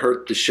you're going to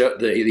hurt the show,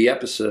 the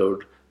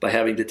episode, by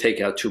having to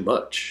take out too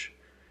much.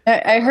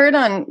 I heard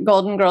on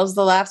Golden Girls,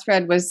 the laugh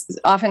spread was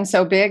often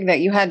so big that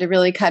you had to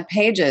really cut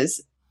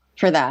pages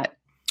for that.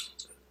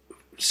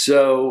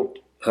 So,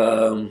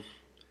 good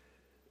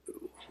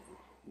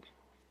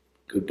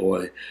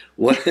boy.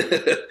 One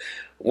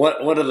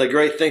of the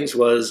great things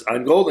was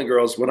on Golden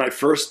Girls, when I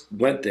first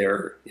went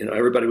there,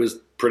 everybody was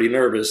pretty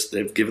nervous.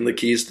 They've given the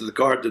keys to the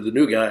car to the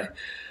new guy.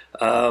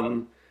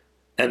 And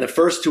the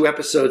first 2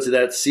 episodes of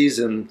that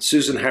season,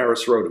 Susan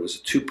Harris wrote. It was a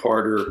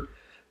 2-parter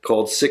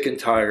called Sick and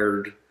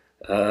Tired.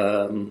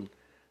 And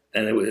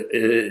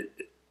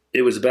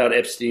it was about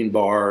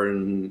Epstein-Barr,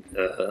 and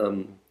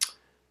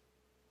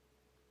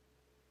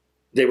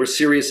they were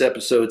serious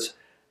episodes,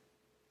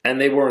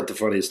 and they weren't the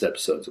funniest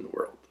episodes in the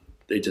world.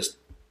 They just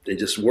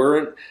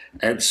weren't.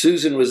 And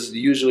Susan was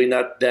usually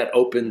not that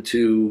open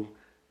to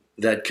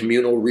that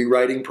communal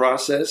rewriting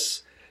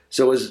process.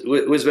 So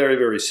it was very,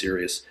 very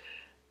serious.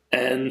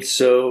 And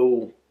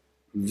so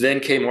then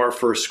came our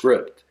first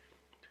script.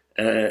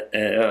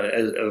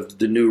 of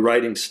the new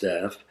writing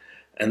staff.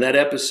 And that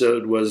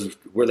episode was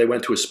where they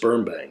went to a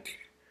sperm bank.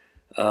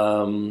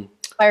 I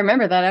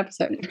remember that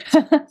episode.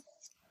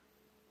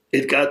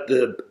 It got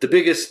the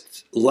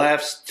biggest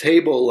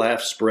table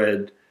laugh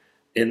spread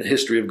in the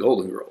history of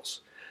Golden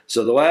Girls.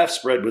 So the laugh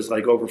spread was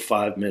like over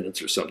 5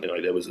 minutes or something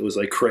like that. It was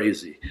like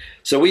crazy.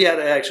 So we had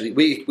to actually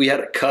we had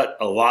to cut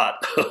a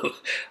lot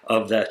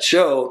of that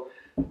show,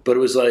 but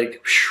it was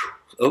like, whew,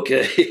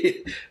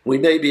 okay, we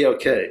may be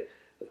okay.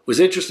 What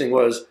was interesting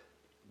was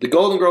the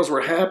Golden Girls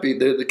were happy.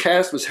 The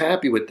cast was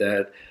happy with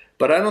that,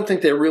 but I don't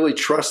think they really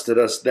trusted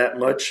us that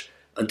much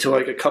until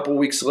like a couple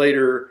weeks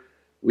later.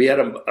 We had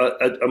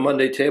a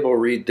Monday table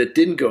read that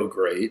didn't go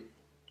great,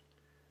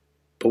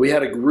 but we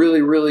had a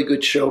really, really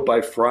good show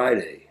by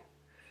Friday.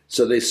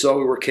 So they saw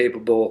we were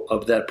capable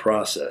of that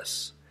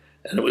process.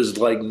 And it was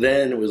like,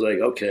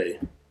 okay,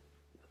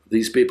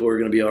 these people are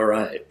going to be all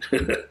right.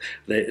 They're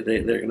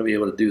going to be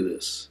able to do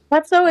this.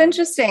 That's so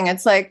interesting.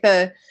 It's like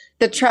the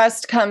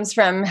trust comes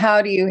from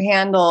how do you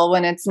handle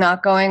when it's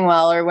not going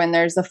well or when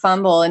there's a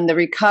fumble and the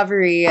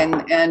recovery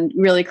and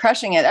really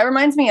crushing it. That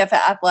reminds me of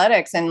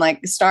athletics and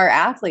like star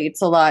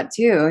athletes a lot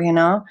too, you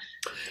know?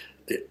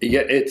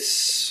 Yeah,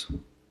 it's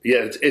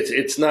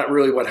not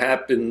really what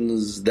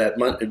happens that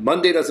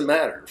Monday doesn't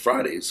matter.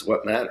 Friday's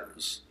what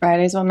matters.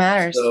 Friday's what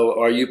matters.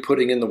 So are you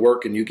putting in the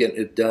work and you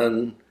getting it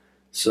done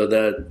so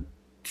that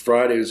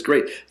Friday was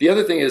great? The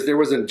other thing is there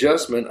was an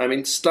adjustment. I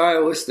mean,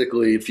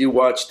 stylistically, if you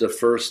watch the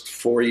first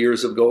 4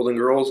 years of Golden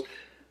Girls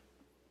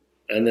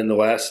and then the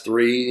last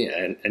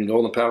 3 and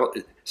Golden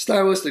Palace,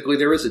 stylistically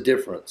there is a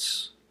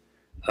difference.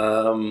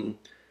 And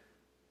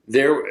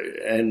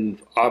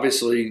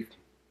obviously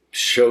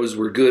shows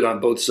were good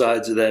on both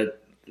sides of that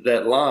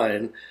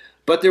line,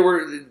 but there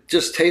were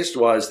just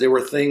taste-wise, there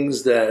were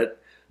things that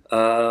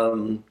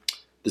the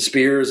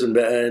Spears and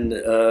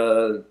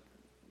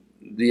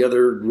the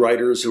other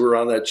writers who were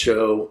on that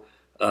show,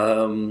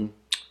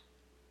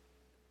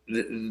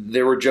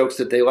 there were jokes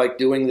that they liked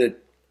doing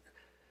that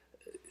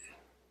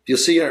you'll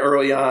see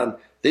early on.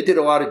 They did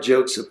a lot of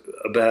jokes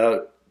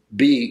about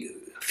her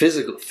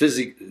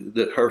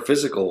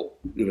physical,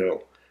 you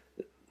know.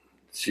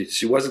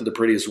 She wasn't the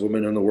prettiest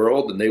woman in the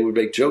world, and they would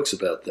make jokes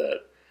about that.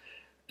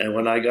 And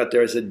when I got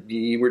there, I said,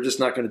 we're just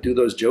not going to do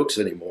those jokes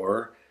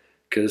anymore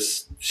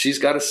because she's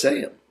got to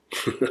say them.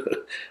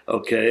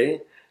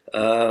 Okay?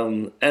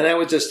 And that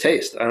was just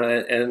taste.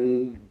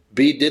 And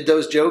B did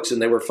those jokes, and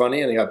they were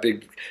funny, and they got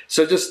big.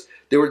 So just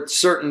there were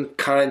certain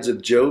kinds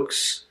of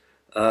jokes.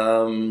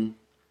 You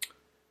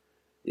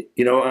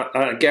know,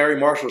 on a Gary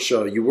Marshall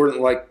show, you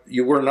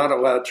were not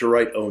allowed to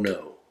write "oh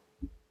no."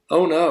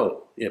 Oh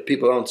no. Yeah,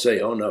 people don't say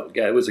 "oh no."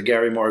 It was a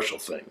Gary Marshall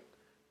thing.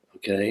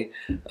 Okay?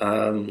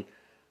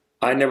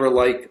 I never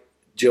like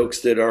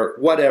jokes that are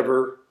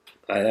whatever.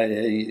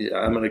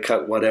 I'm going to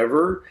cut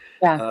whatever.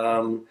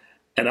 Yeah.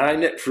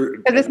 And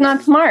because it's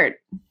not smart.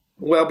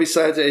 Well,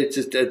 besides, it's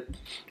just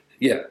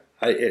yeah.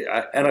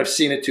 And I've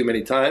seen it too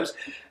many times.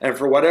 And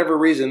for whatever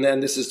reason,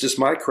 then this is just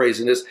my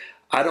craziness.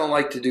 I don't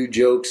like to do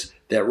jokes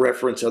that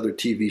reference other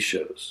TV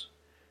shows.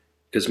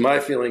 Because my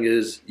feeling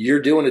is,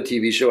 you're doing a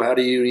TV show. How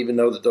do you even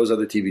know that those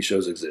other TV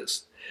shows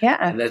exist? Yeah.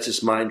 And that's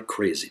just my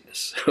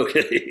craziness.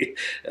 Okay.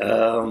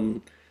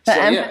 The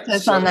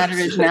emphasis on that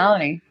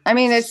originality. I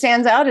mean, it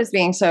stands out as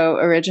being so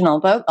original,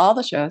 all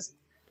the shows.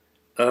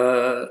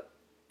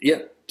 Yeah.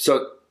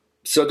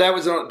 So that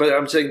was, but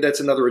I'm saying that's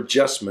another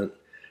adjustment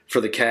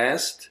for the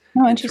cast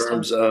in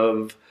terms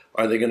of,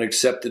 are they going to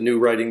accept the new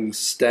writing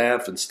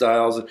staff and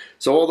styles?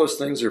 So all those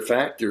things are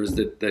factors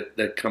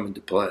that come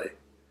into play.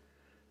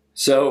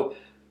 So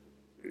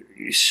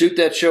you shoot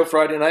that show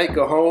Friday night,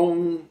 go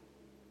home,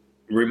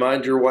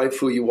 remind your wife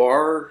who you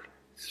are,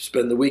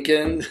 spend the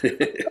weekend,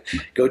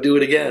 go do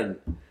it again.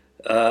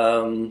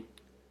 So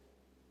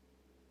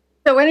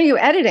when are you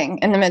editing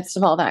in the midst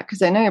of all that?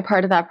 Because I know you're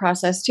part of that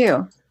process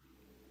too.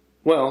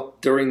 Well,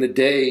 during the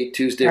day,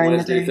 Tuesday,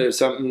 Wednesday, if there's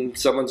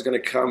someone's going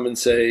to come and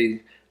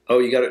say, "Oh,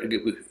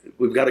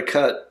 we've got a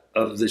cut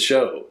of the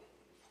show,"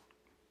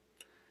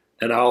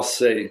 and I'll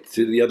say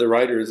to the other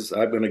writers,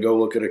 "I'm going to go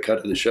look at a cut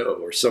of the show,"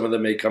 or some of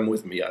them may come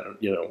with me. I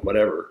don't,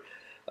 whatever.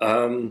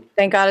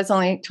 Thank God it's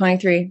only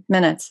 23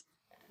 minutes.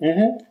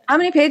 Mm-hmm. How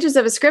many pages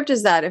of a script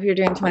is that if you're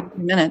doing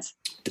 23 minutes?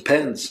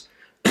 Depends.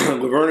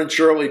 Laverne and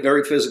Shirley,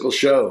 very physical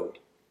show.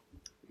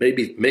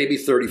 Maybe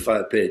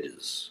 35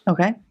 pages.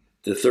 Okay.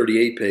 To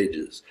 38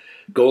 pages.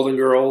 Golden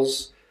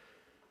Girls,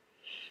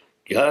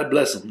 God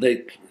bless them.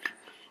 They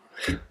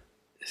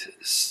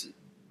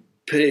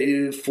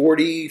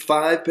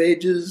 45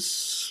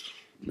 pages,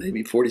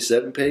 maybe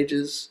 47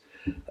 pages.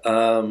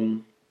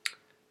 The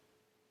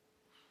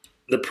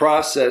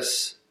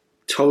process,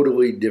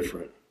 totally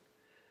different.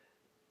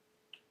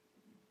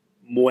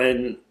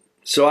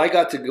 So I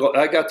got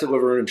to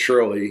Laverne and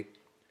Shirley.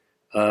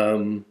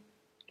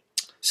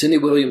 Cindy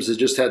Williams has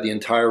just had the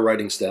entire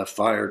writing staff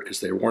fired because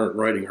they weren't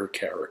writing her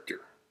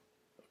character.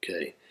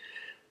 Okay.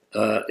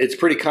 It's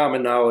pretty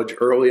common knowledge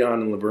early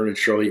on in Laverne and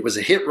Shirley. It was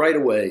a hit right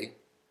away.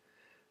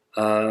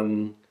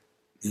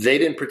 They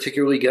didn't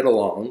particularly get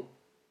along.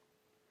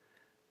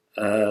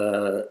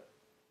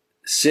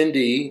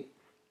 Cindy,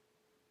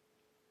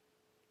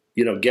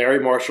 Gary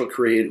Marshall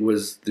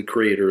was the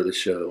creator of the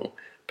show.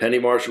 Penny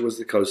Marshall was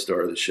the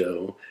co-star of the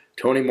show.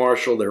 Tony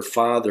Marshall, their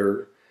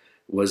father,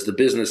 was the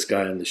business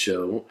guy on the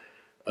show.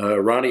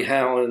 Ronnie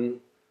Hallen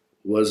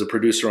was a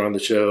producer on the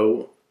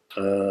show,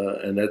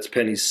 and that's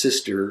Penny's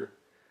sister.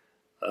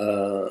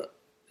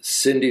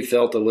 Cindy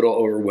felt a little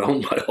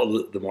overwhelmed by all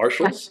the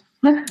Marshalls.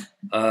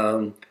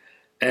 And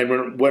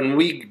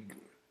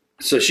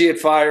so she had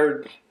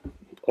fired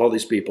all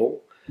these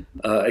people,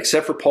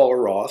 except for Paula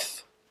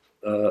Roth,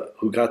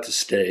 who got to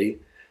stay.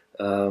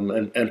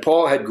 And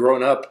Paul had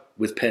grown up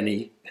with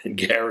Penny and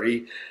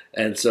Gary,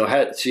 and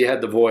so she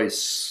had the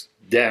voice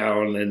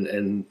down,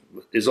 and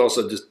is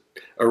also just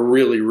a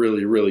really,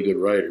 really, really good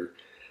writer.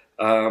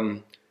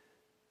 And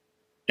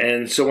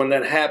so when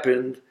that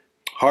happened,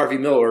 Harvey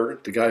Miller,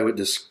 the guy who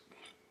had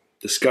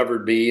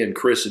discovered me and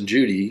Chris and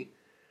Judy,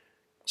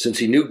 since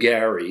he knew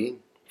Gary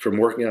from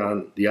working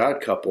on The Odd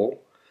Couple,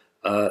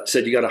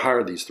 said, you got to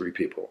hire these three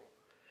people.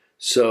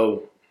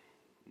 So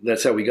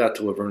that's how we got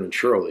to Laverne and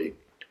Shirley.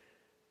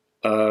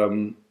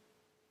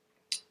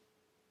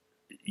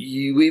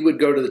 We would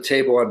go to the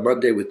table on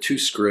Monday with 2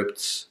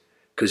 scripts,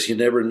 because you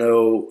never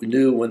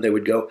knew when they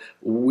would go,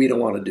 we don't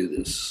want to do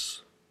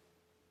this.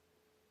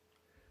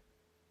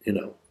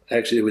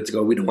 Actually they would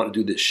go, we don't want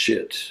to do this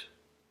shit.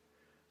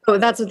 Oh,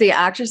 that's what the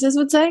actresses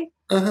would say?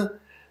 Uh-huh.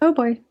 Oh,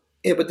 boy.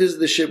 Yeah, but this is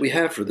the shit we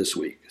have for this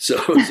week.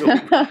 So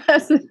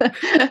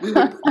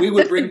we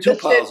would bring 2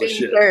 piles of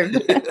shit.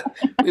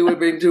 We would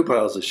bring 2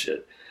 piles of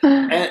shit.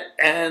 And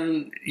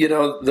and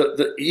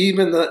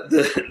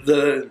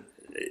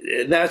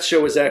that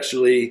show was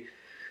actually,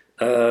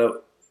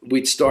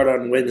 we'd start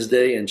on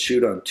Wednesday and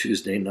shoot on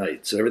Tuesday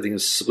night. So everything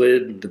is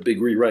slid. The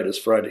big rewrite is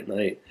Friday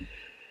night.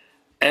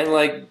 And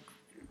Michael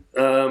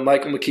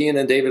McKean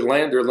and David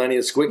Lander, Lenny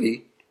and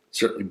Squiggy,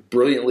 certainly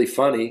brilliantly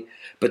funny,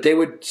 but they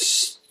would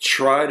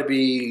try to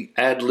be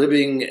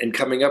ad-libbing and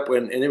coming up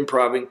and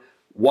improvising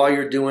while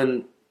you're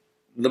doing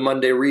the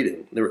Monday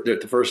reading,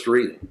 the first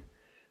reading.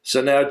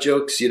 So now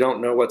jokes, you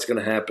don't know what's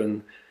going to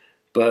happen.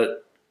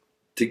 But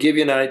to give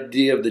you an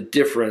idea of the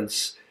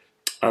difference,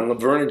 on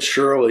Laverne and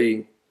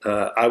Shirley,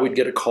 I would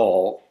get a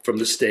call from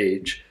the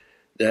stage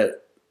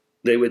that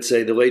they would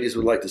say, the ladies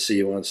would like to see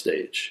you on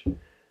stage.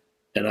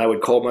 And I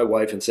would call my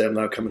wife and say, I'm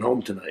not coming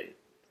home tonight.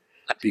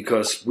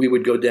 Because we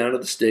would go down to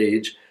the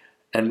stage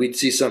and we'd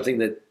see something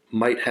that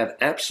might have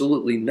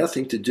absolutely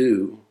nothing to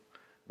do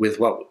with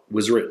what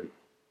was written.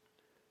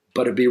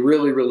 But it'd be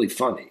really, really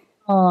funny.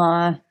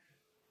 Aww.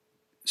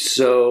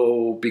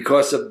 So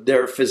because of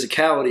their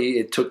physicality,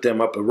 it took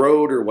them up a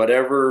road or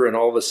whatever, and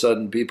all of a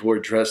sudden people were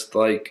dressed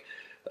like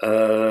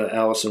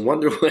Alice in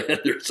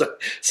Wonderland or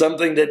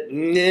something that,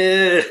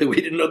 we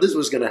didn't know this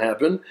was going to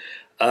happen.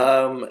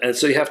 And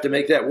so you have to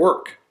make that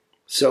work.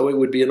 So it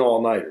would be an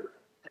all-nighter.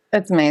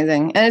 That's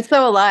amazing. And it's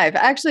so alive. I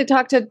actually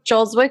talked to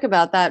Joel Zwick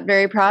about that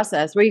very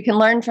process where you can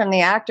learn from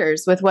the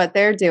actors with what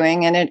they're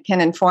doing, and it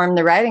can inform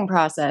the writing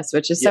process,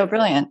 which is so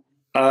brilliant.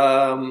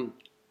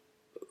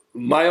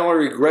 My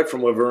only regret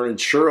from Laverne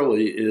and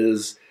Shirley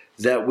is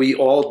that we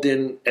all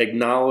didn't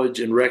acknowledge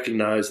and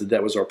recognize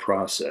that was our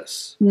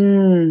process.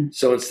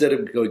 So instead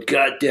of going,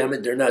 God damn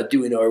it, they're not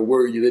doing our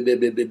word,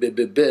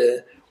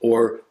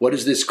 or what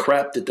is this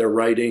crap that they're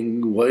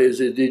writing? What is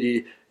it?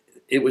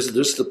 It was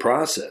just the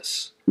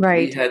process.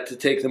 Right. We had to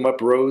take them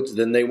up roads,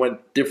 then they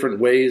went different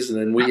ways, and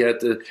then we had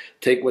to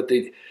take what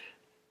they...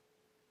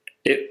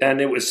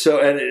 And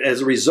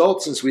as a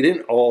result, since we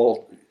didn't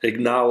all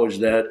acknowledge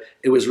that,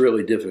 it was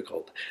really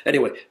difficult.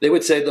 Anyway, they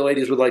would say the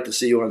ladies would like to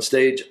see you on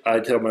stage.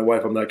 I'd tell my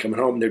wife I'm not coming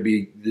home. There'd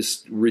be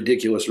this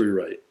ridiculous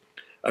rewrite.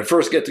 I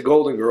first get to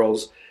Golden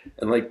Girls,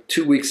 and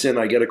 2 weeks in,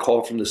 I get a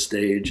call from the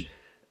stage,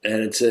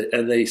 and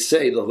they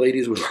say the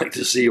ladies would like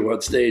to see you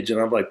on stage,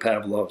 and I'm like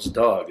Pavlov's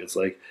dog. It's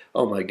like,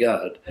 oh my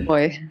God.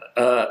 Boy.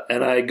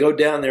 And I go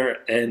down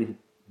there, and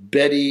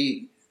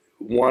Betty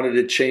wanted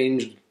to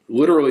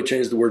literally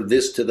change the word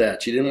this to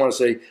that. She didn't want to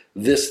say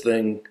this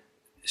thing.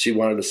 She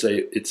wanted to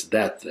say it's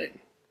that thing.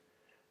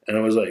 And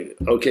I was like,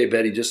 okay,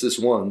 Betty, just this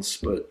once,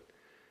 but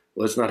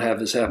let's not have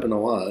this happen a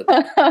lot.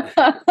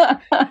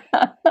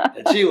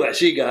 And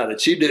she got it.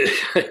 She did.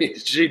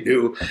 She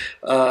knew.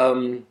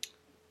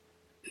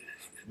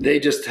 They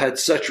just had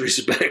such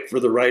respect for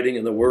the writing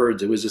and the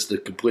words. It was just a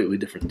completely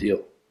different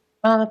deal.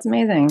 Oh, that's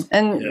amazing.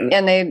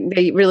 And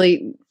they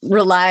really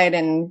relied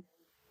and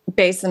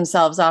based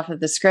themselves off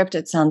of the script,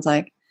 it sounds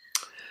like.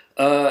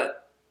 And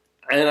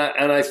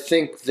I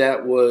think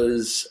that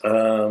was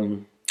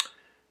I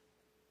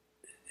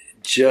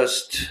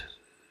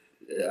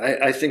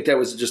think that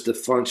was just a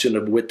function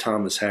of Whit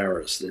Thomas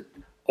Harris, that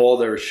all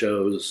their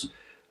shows,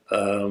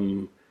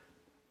 the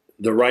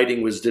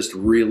writing was just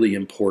really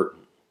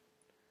important.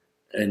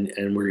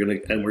 And we're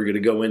gonna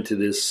go into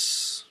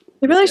this.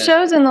 It really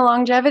shows in the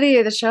longevity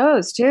of the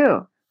shows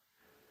too.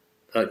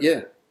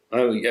 Yeah.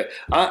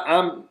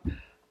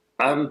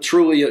 I'm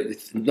truly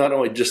not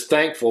only just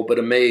thankful, but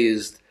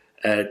amazed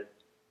at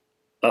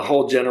a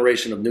whole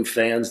generation of new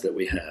fans that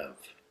we have.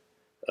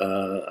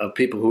 of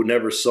people who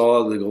never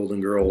saw the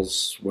Golden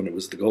Girls when it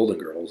was the Golden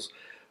Girls.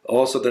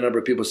 Also, the number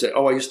of people say,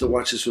 "Oh, I used to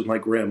watch this with my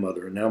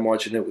grandmother, and now I'm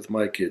watching it with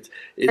my kids."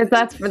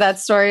 That's that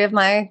story of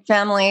my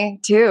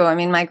family too. I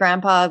mean, my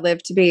grandpa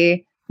lived to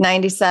be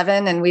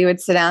 97, and we would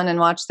sit down and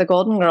watch the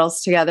Golden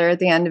Girls together at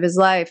the end of his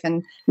life.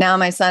 And now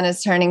my son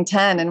is turning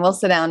 10, and we'll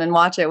sit down and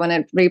watch it when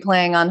it's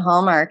replaying on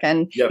Hallmark,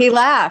 and he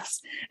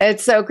laughs.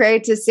 It's so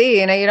great to see.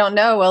 You know, you don't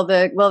know, will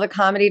the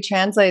comedy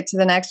translate to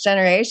the next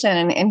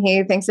generation? And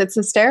he thinks it's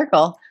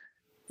hysterical.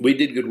 We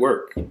did good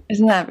work.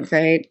 Isn't that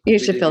great? You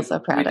should feel so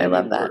proud. I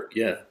love that. Work.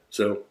 Yeah.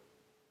 So,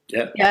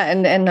 yeah. Yeah.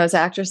 And those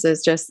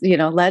actresses just, you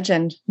know,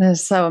 legend.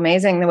 It's so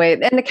amazing the way,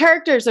 and the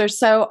characters are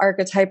so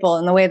archetypal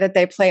in the way that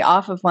they play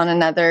off of one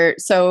another.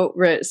 So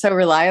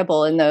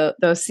reliable in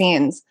those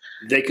scenes.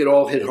 They could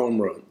all hit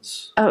home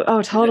runs.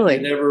 Oh, totally.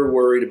 They never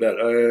worried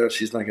about,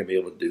 she's not going to be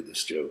able to do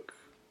this joke.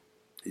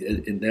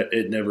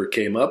 It never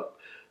came up.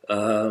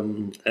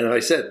 And like I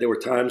said, there were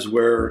times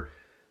where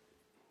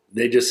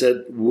they just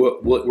said,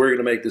 we're going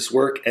to make this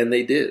work, and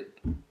they did.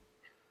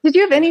 Did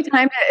you have any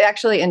time to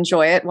actually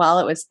enjoy it while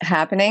it was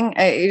happening?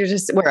 You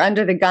just were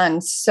under the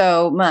gun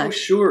so much. Oh,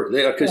 sure.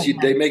 Because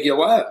they make you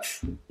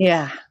laugh.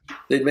 Yeah.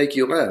 They'd make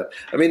you laugh.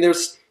 I mean,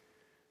 there's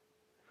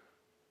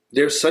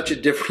such a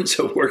difference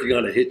of working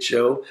on a hit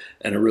show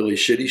and a really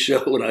shitty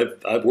show, and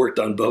I've worked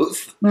on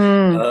both.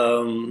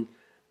 Then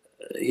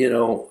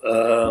you're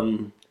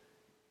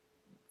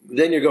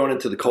going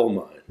into the coal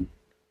mine,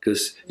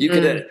 because you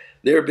could.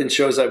 There have been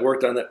shows I've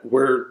worked on that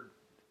where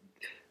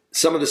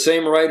some of the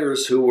same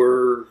writers who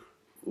were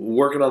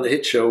working on the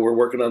hit show were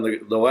working on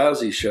the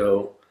lousy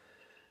show,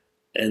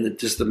 and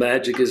the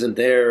magic isn't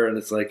there. And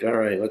it's like, all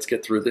right, let's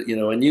get through that,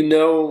 and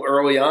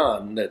early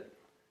on that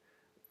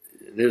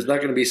there's not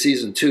going to be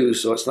season 2,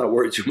 so let's not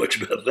worry too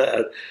much about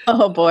that.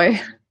 Oh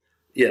boy.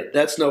 Yeah,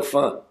 that's no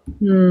fun.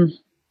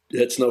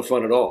 That's no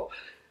fun at all.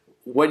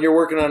 When you're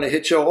working on a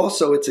hit show,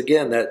 also, it's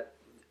again that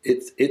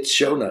it's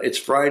show night. It's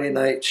Friday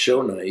night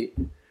show night.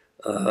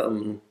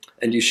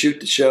 And you shoot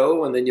the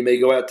show, and then you may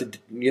go out to,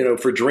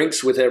 for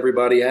drinks with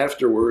everybody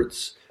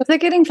afterwards. Was it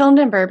getting filmed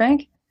in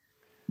Burbank?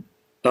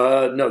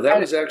 No, that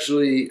was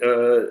actually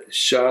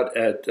shot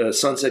at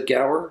Sunset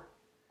Gower.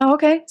 Oh,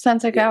 okay.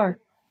 Sunset Gower.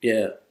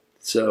 Yeah.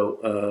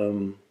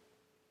 So,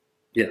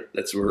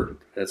 that's where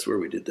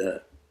we did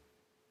that.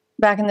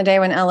 Back in the day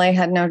when LA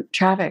had no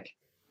traffic.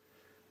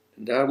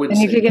 I wouldn't.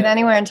 And you could get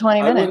anywhere in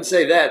 20 minutes. I wouldn't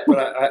say that, but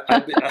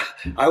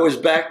I was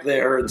back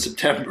there in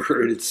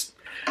September, and it's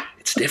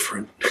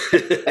different.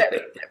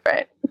 Very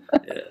different.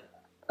 Yeah.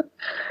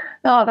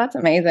 Oh, that's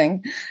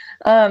amazing.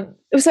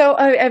 So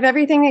of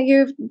everything that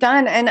you've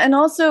done, and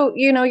also,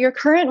 your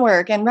current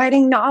work and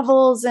writing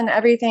novels and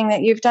everything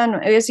that you've done,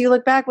 as you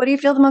look back, what do you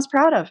feel the most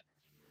proud of?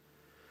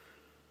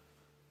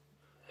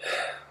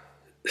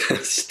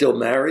 Still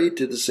married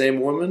to the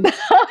same woman.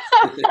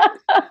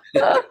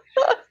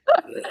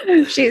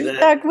 She's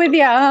stuck with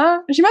you,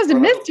 huh? She must have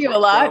missed you a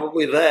lot.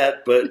 Probably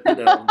that, but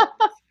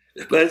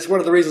but it's one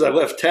of the reasons I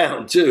left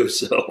town too.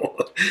 So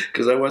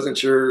because I wasn't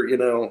sure,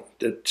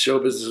 that show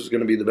business was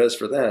going to be the best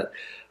for that.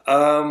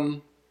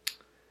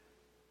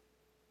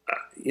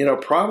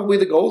 Probably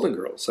the Golden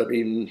Girls. I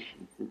mean,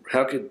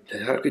 how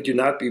could you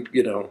not be,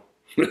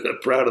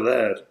 proud of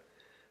that?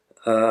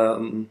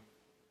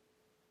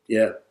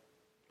 Yeah,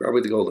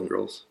 probably the Golden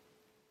Girls.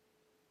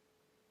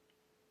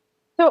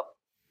 So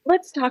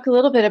let's talk a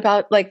little bit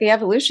about the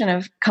evolution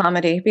of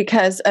comedy,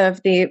 because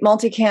of the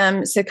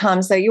multicam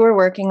sitcoms that you were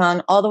working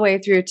on all the way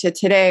through to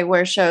today,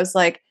 where shows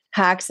like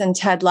Hacks and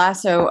Ted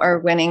Lasso are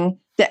winning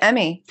the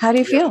Emmy. How do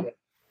you feel?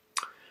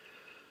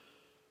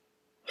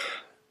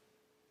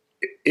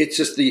 It's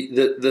just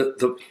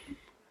the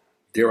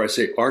dare I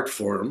say art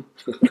form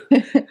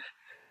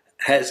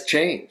has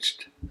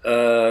changed.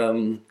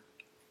 I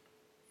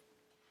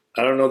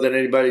don't know that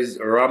anybody's,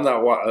 or I'm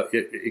not.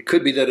 It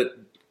could be that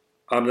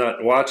I'm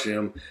not watching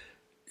them.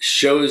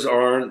 Shows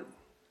aren't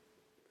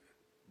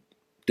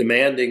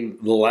demanding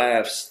the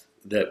laughs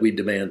that we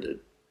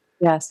demanded.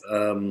 Yes.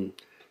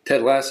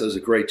 Ted Lasso is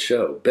a great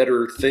show.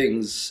 Better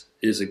Things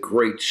is a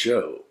great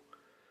show.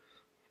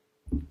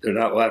 They're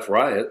not laugh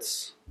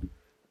riots.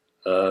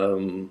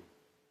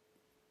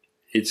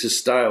 It's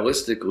just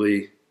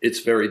stylistically, it's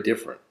very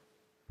different.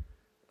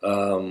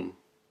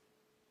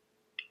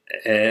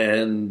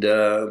 And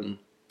they're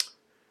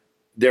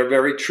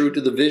very true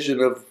to the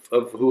vision of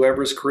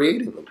whoever's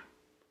creating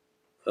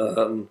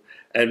them.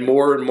 And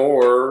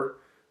more,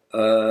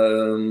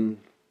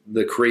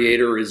 the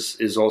creator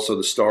is also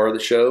the star of the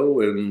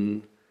show.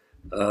 And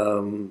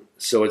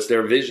so it's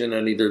their vision,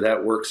 and either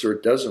that works or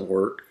it doesn't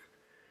work.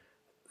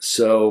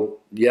 So,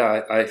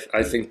 yeah,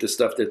 I think the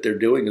stuff that they're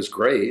doing is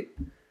great.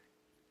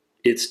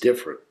 It's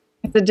different.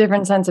 It's a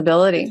different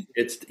sensibility.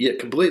 It's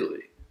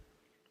completely.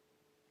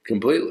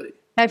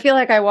 I feel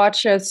like I watch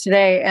shows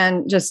today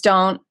and just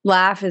don't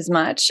laugh as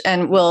much,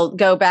 and will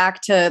go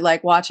back to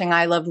watching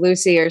I Love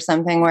Lucy or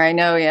something where I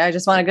know, I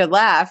just want a good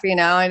laugh,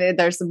 and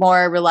there's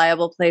more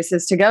reliable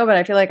places to go. But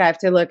I feel like I have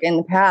to look in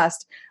the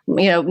past,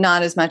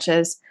 not as much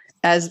as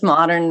as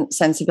modern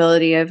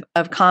sensibility of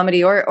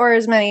comedy or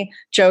as many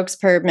jokes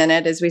per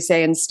minute as we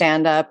say in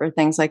stand up or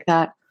things like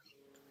that?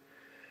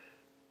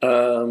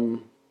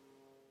 And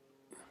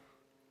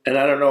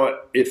I don't know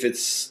if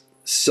it's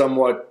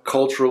somewhat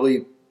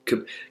culturally,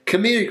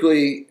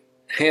 comedically,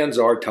 hands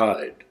are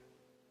tied.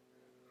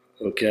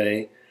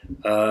 Okay.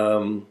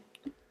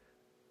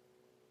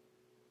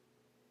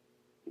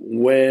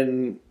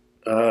 When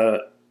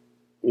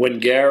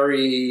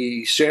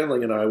Gary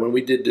Shandling and I, when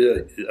we did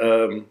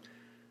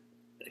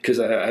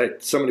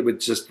because somebody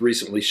would just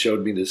recently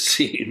showed me this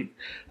scene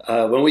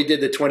when we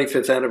did the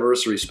 25th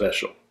anniversary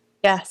special.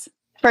 Yes,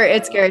 for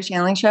It's Gary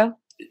Shandling Show.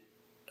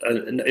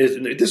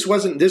 This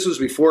was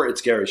before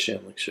It's Gary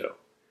Shandling Show.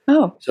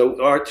 Oh, so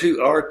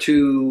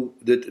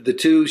the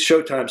two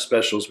Showtime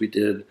specials we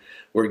did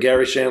were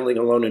Gary Shandling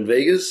Alone in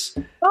Vegas.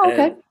 Oh,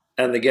 okay.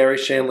 And the Gary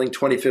Shandling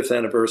 25th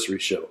anniversary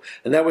show.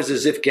 And that was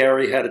as if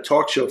Gary had a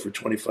talk show for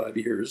 25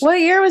 years. What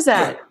year was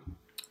that?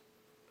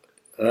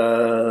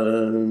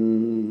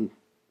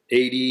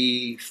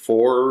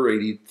 84,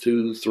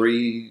 82,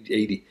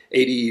 3,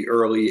 80,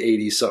 early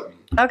 80 something.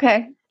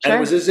 Okay. Sure. And it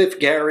was as if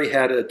Gary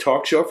had a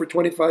talk show for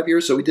 25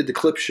 years, so we did the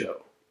clip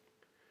show.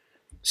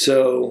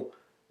 So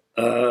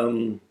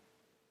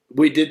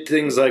we did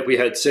things like we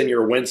had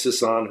Senor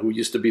Wences on, who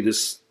used to be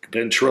this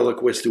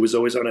ventriloquist who was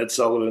always on Ed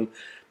Sullivan.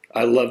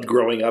 I loved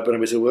growing up, and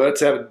I said, well, let's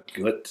have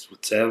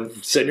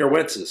Senor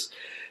Wences.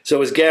 So it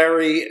was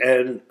Gary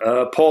and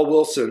Paul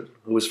Wilson,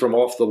 who was from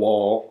Off the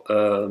Wall,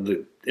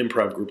 the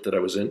improv group that I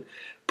was in,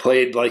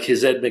 played like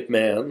his Ed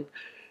McMahon,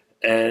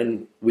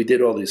 and we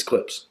did all these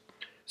clips.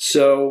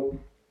 So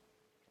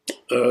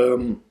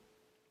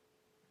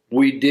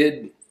we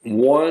did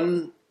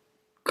one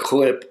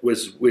clip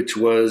which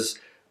was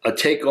a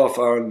takeoff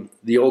on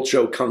the old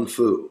show Kung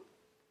Fu.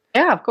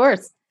 Yeah, of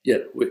course. Yeah,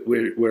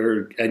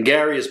 and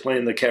Gary is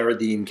playing the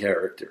Carradine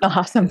character.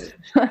 Awesome.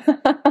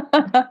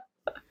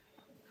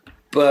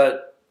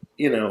 But,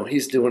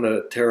 he's doing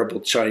a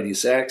terrible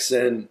Chinese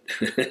accent,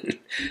 and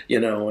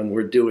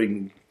we're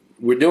doing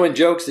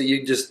jokes that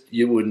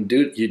you wouldn't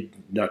do. You're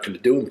not going to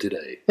do them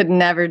today. Could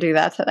never do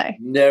that today.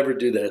 Never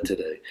do that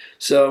today.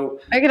 So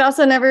I could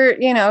also never,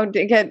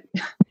 get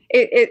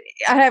it.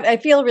 I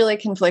feel really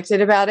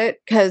conflicted about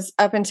it because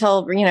up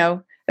until,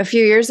 a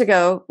few years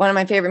ago, one of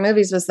my favorite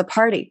movies was The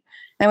Party.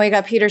 And we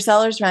got Peter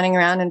Sellers running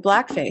around in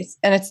blackface,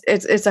 and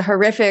it's a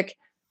horrific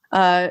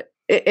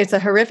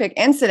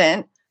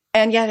incident,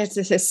 and yet it's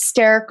this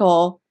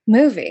hysterical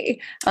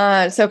movie.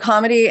 So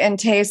comedy and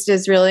taste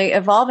is really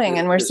evolving,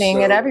 and we're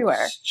seeing it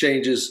everywhere.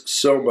 Changes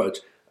so much.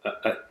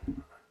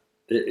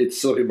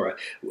 It's so hard.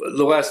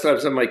 The last time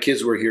some of my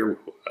kids were here,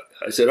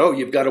 I said, "Oh,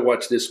 you've got to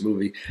watch this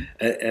movie,"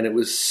 and it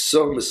was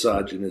so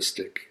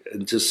misogynistic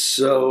and just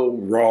so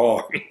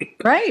wrong.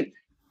 Right.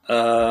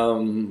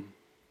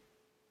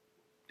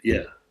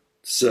 Yeah.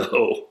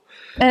 So.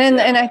 And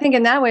I think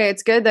in that way,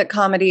 it's good that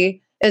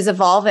comedy is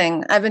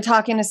evolving. I've been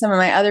talking to some of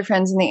my other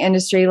friends in the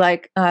industry,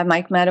 like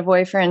Mike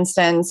Medavoy, for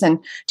instance, and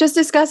just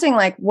discussing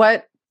like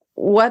what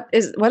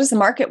does the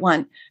market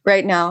want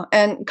right now?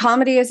 And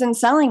comedy isn't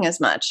selling as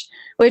much,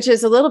 which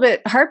is a little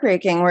bit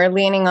heartbreaking. We're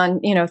leaning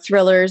on,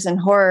 thrillers and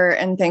horror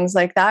and things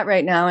like that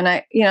right now.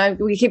 And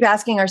we keep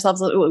asking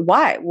ourselves,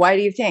 why? Why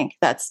do you think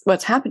that's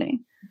what's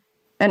happening?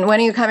 And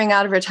when are you coming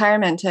out of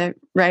retirement to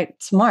write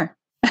some more?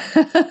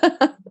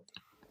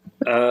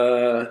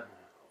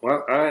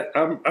 Well, I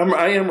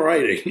am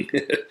writing.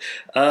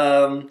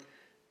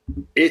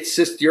 It's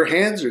just your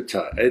hands are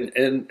tied,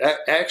 and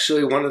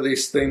actually, one of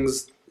these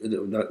things,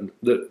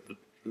 the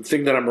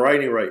thing that I'm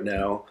writing right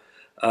now,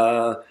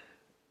 I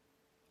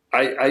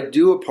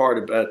do a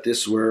part about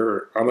this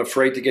where I'm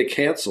afraid to get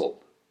canceled.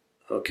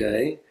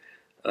 Okay,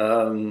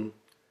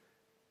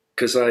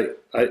 because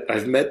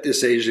I've met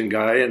this Asian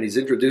guy, and he's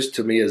introduced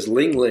to me as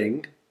Ling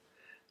Ling,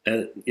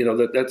 and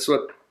that's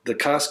what the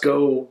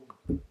Costco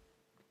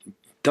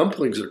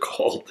dumplings are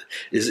called.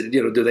 Is it,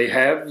 do they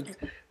have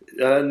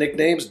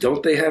nicknames?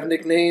 Don't they have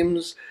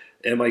nicknames?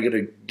 Am I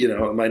going to,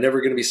 am I never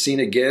going to be seen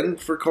again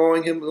for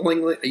calling him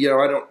Ling Ling?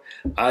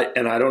 I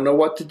don't know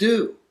what to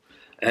do.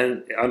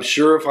 And I'm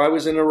sure if I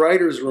was in a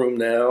writer's room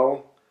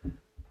now,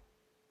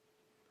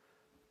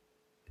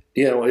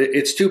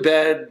 it's too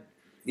bad,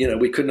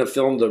 we couldn't have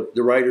filmed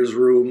the writer's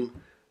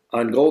room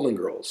on Golden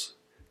Girls,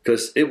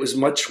 because it was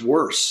much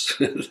worse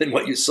than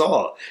what you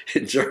saw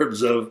in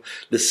terms of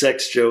the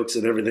sex jokes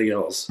and everything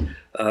else.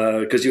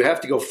 Because you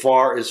have to go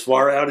as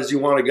far out as you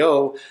want to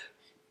go.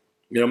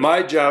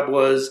 My job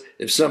was,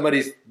 if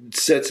somebody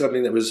said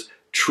something that was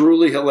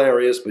truly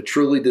hilarious but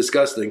truly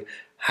disgusting,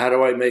 how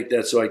do I make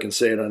that so I can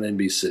say it on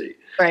NBC?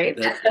 Right.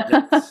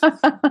 That's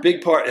a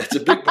big part. That's a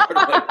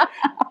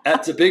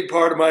big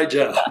part of my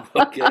job.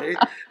 Okay.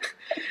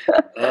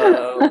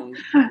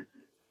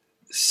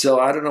 So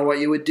I don't know what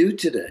you would do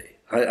today.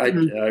 I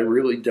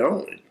really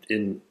don't.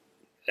 But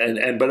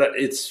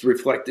it's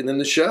reflected in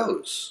the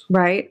shows.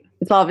 Right.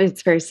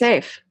 It's very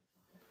safe.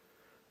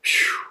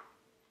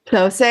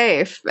 So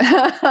safe.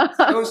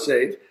 So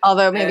safe.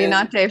 Although maybe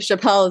not Dave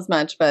Chappelle as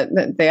much, but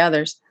the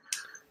others.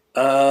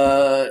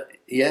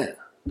 Yeah.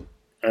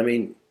 I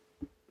mean,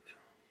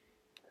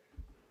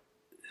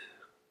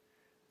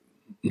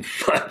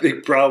 my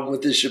big problem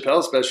with this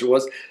Chappelle special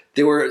was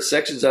there were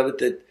sections of it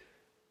that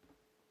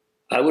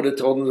I would have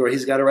told him where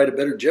he's got to write a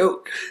better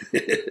joke.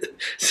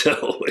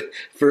 So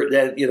for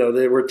that,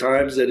 there were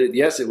times that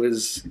it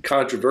was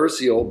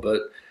controversial,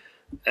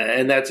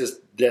 and that's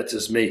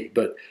just me.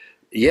 But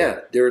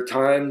yeah, there are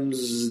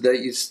times that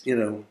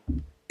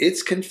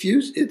it's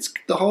confused.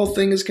 The whole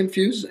thing is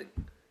confusing.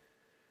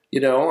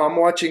 I'm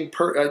watching.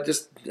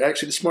 This morning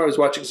I was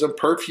watching some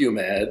perfume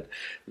ad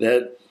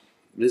that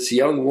this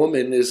young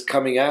woman is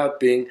coming out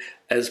being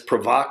as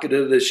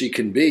provocative as she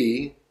can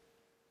be,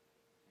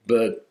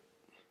 but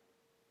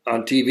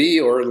on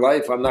TV or in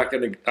life, I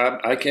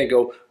can't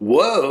go,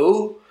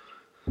 whoa,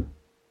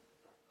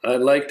 I'd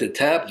like to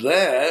tap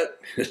that.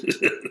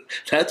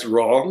 That's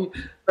wrong.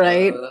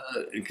 Right.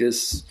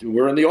 Because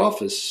we're in the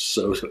office,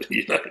 so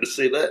you're not going to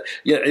say that.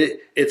 Yeah,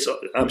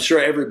 I'm sure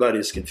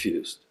everybody's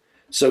confused.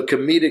 So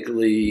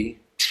comedically,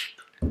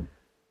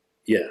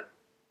 yeah.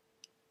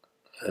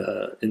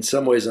 In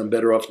some ways, I'm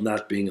better off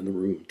not being in the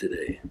room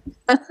today.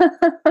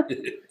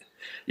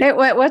 Hey,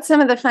 what's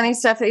some of the funny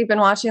stuff that you've been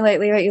watching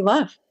lately that you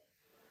love?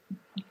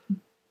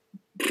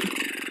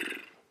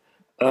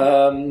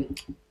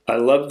 I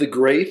love The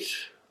Great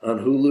on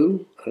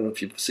Hulu. I don't know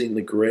if you've seen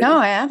The Great. No,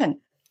 I haven't.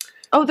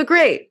 Oh, The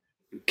Great.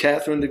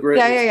 Catherine the Great.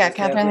 Yeah.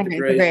 Catherine the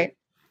Great.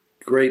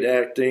 Great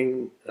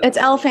acting. It's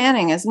Elle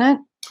Fanning, isn't it?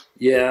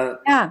 Yeah.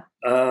 Yeah.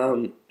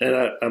 And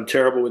I'm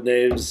terrible with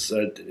names,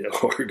 or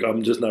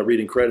I'm just not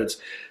reading credits.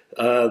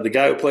 The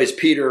guy who plays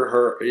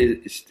Peter,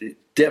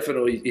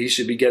 definitely he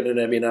should be getting an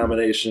Emmy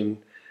nomination.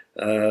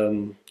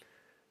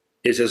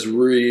 It's just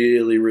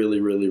really,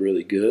 really, really,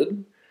 really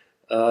good.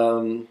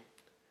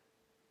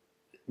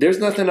 There's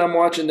nothing I'm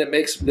watching that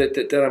makes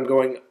that I'm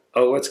going,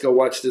 oh, let's go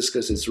watch this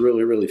because it's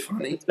really, really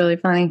funny. It's really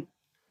funny.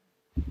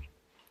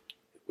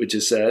 Which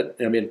is sad.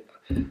 I mean,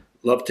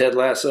 love Ted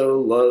Lasso,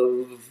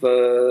 love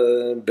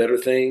Better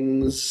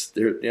Things.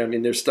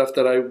 There's stuff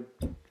that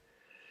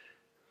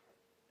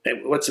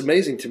and what's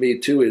amazing to me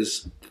too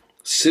is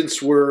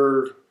since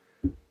we're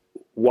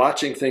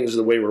watching things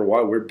the way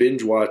we're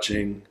binge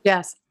watching.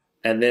 Yes.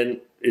 And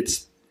then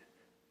it's,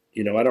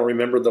 I don't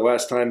remember the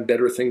last time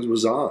Better Things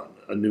was on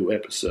a new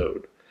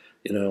episode.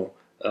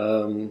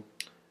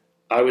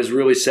 I was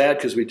really sad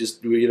because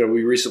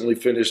we recently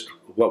finished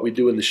What We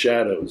Do in the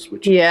Shadows,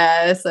 which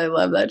yes, I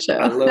love that show.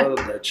 I love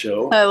that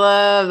show. I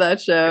love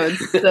that show.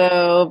 It's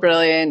so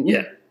brilliant.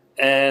 Yeah,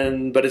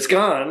 but it's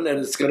gone, and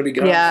it's going to be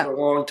gone for a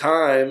long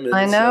time. And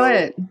I know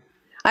it.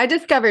 I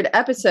discovered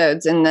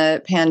episodes in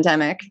the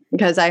pandemic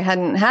because I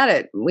hadn't had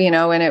it,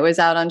 when it was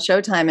out on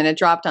Showtime and it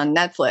dropped on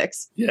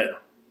Netflix. Yeah.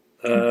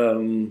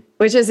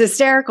 Which is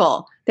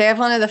hysterical. They have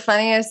one of the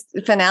funniest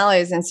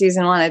finales in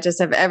season 1 I just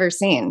have ever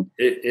seen.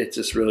 It's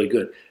just really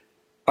good.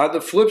 On the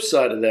flip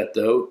side of that,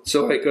 though,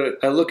 so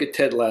I look at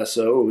Ted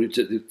Lasso. It's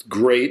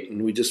great,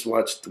 and we just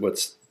watched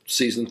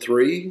season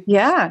 3.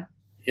 Yeah.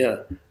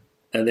 Yeah,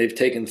 and they've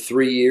taken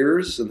 3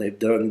 years and they've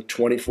done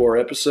 24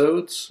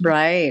 episodes.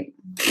 Right.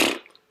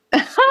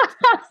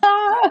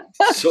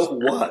 So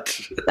what?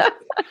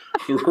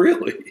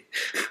 Really?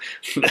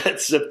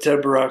 That's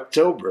September,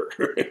 October.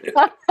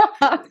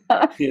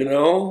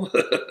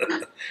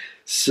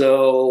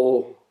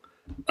 So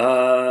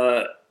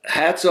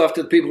hats off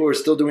to the people who are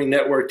still doing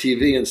network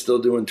TV and still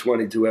doing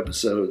 22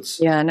 episodes.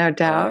 Yeah, no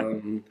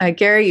doubt.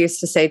 Gary used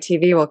to say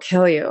TV will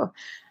kill you.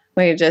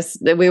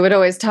 We would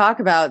always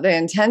talk about the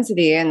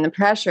intensity and the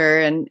pressure.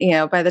 And,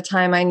 by the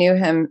time I knew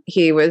him,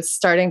 he was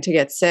starting to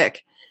get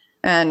sick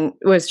and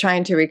was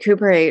trying to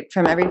recuperate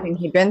from everything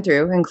he'd been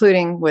through,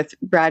 including with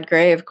Brad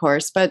Gray, of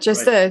course, but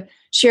just the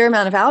sheer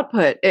amount of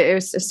output, it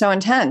was so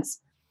intense.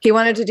 He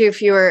wanted to do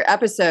fewer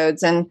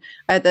episodes. And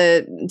at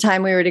the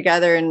time we were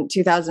together in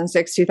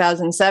 2006,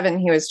 2007,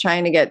 he was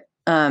trying to get,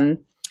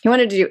 he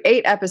wanted to do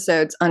 8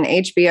 episodes on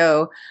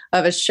HBO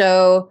of a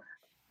show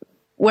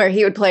where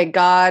he would play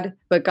God,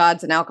 but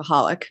God's an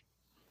alcoholic.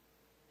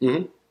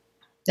 Mm-hmm.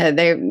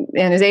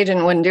 And his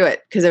agent wouldn't do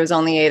it because it was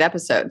only 8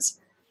 episodes.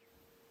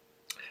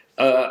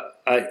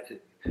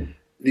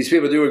 These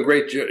people are doing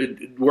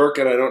great work,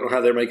 and I don't know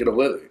how they're making a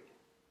living.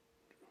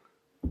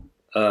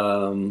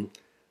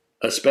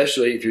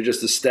 Especially if you're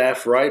just a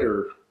staff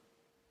writer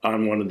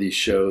on one of these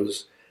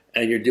shows,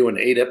 and you're doing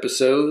 8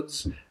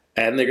 episodes,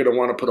 and they're going to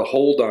want to put a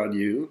hold on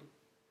you in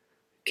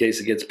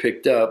case it gets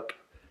picked up.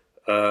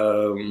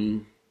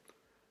 It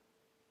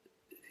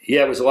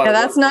was a lot.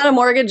 That's not a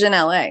mortgage in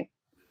LA.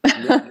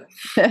 No.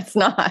 It's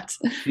not.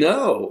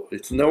 No,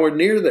 it's nowhere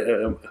near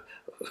that.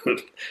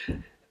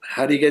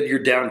 How do you get your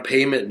down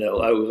payment in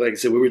LA? Like I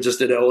said, we were just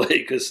in LA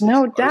because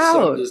no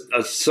doubt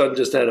our son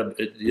just had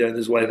and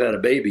his wife had a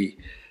baby,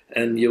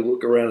 and you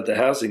look around at the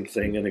housing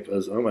thing and it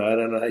goes, oh my, I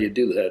don't know how you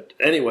do that.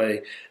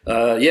 Anyway,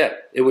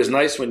 it was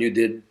nice when you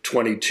did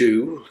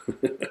 22,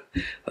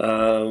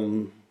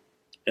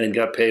 and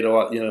got paid a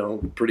lot,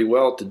 pretty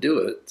well to do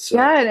it. So.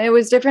 Yeah, and it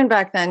was different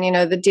back then.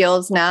 The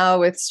deals now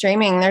with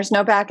streaming, there's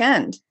no back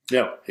end.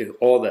 Yeah,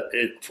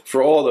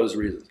 for all those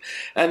reasons.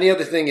 And the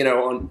other thing,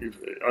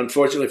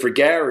 unfortunately for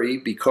Gary,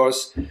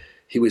 because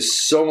he was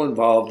so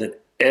involved in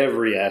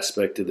every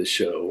aspect of the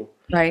show.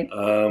 Right.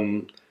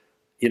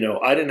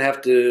 I didn't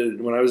have to,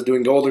 when I was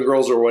doing Golden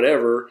Girls or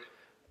whatever,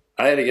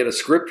 I had to get a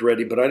script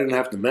ready, but I didn't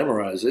have to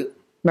memorize it.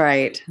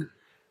 Right.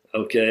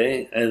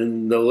 Okay.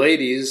 And the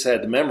ladies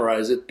had to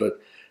memorize it, but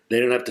they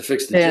didn't have to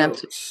fix the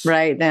jokes.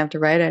 Right. They have to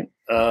write it.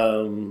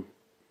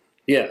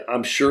 Yeah,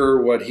 I'm sure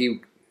what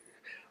he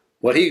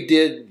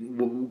did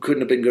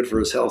couldn't have been good for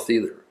his health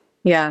either.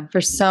 Yeah.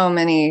 For so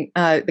many,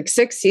 like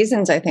 6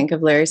 seasons, I think,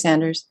 of Larry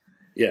Sanders.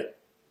 Yeah.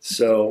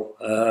 So,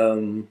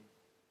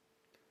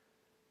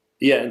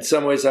 in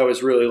some ways I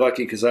was really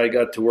lucky because I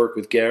got to work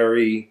with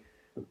Gary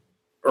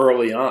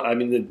early on. I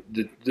mean,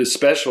 the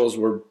specials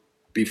were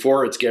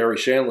before it's Gary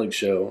Shandling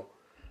show.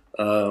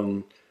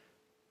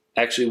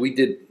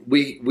 Actually,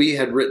 we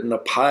had written a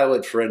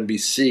pilot for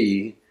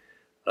NBC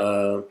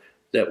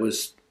that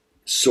was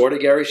sort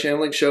of Gary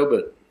Shandling show,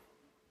 but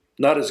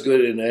not as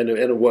good, and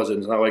it wasn't.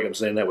 It's not like I'm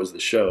saying that was the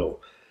show.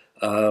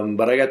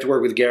 But I got to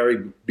work with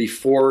Gary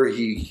before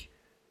he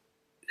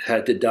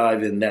had to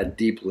dive in that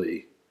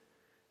deeply.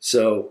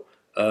 So,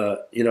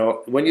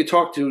 when you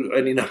talk to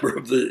any number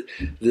of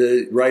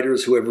the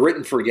writers who have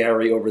written for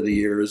Gary over the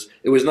years,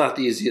 it was not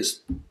the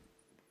easiest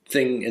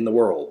thing in the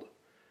world.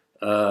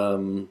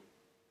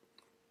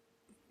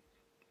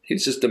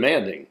 He's just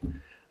demanding.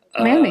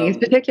 He's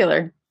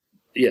particular.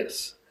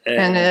 Yes.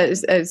 And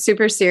a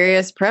super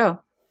serious pro.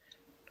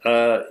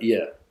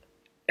 Yeah.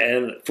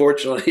 And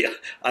fortunately,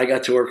 I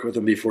got to work with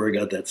him before he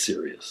got that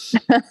serious.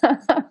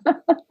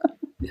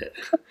 Yeah.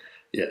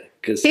 Yeah.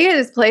 Because he had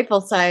his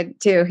playful side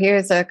too. He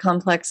was a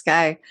complex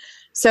guy.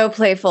 So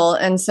playful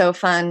and so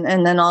fun.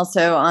 And then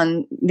also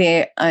on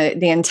the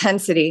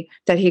intensity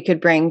that he could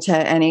bring to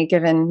any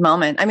given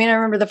moment. I mean, I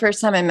remember the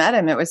first time I met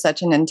him, it was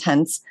such an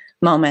intense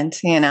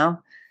moment,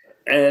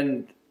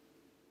 And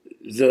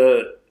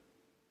the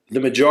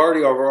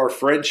majority of our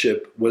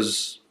friendship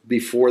was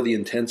before the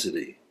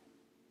intensity.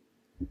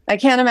 I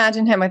can't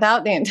imagine him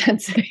without the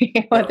intensity.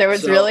 There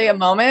was really a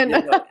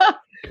moment.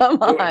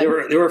 Come on.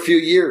 There were a few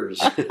years.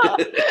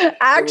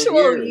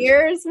 Actual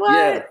years?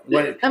 What?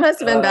 Yeah. That must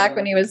have been back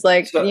when he was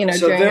like, So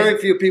very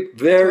few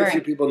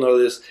people know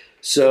this.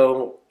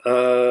 So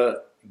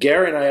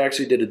Gary and I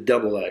actually did a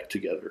double act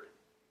together.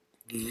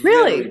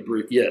 Really?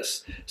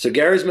 Yes. So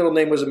Gary's middle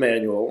name was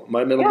Emmanuel.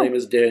 My middle name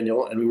is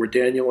Daniel, and we were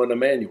Daniel and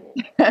Emmanuel.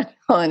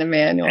 And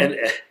Emmanuel. And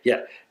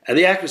and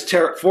the act was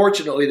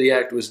fortunately, the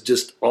act was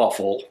just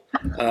awful.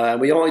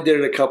 We only did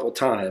it a couple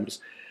times,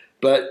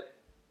 but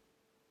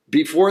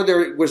before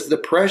there was the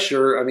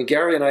pressure, I mean,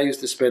 Gary and I used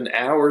to spend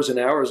hours and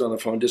hours on the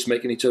phone just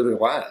making each other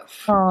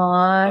laugh.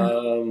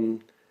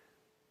 Aww.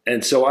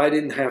 And so I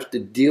didn't have to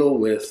deal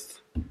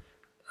with.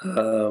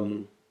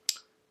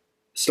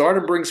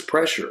 Stardom brings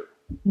pressure.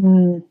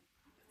 Mm.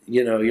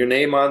 Your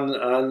name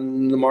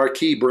on the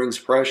marquee brings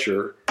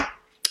pressure,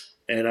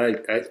 and I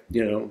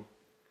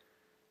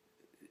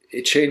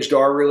it changed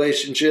our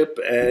relationship,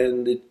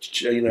 and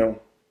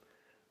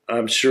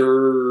I'm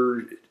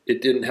sure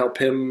it didn't help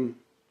him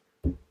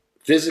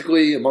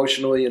physically,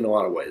 emotionally, in a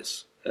lot of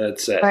ways.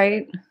 It's sad.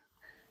 Right.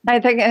 I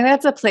think, and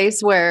that's a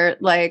place where,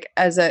 like,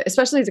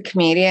 especially as a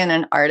comedian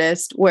and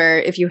artist, where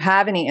if you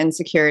have any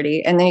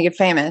insecurity and then you get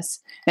famous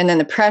and then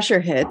the pressure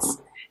hits,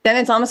 then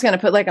it's almost going to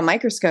put like a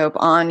microscope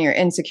on your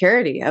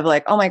insecurity of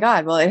like, oh my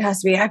God, well, it has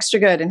to be extra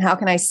good. And how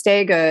can I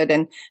stay good?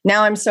 And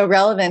now I'm so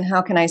relevant.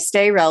 How can I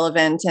stay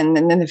relevant? And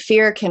then the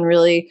fear can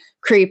really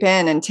creep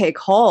in and take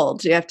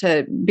hold. You have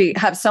to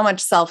have so much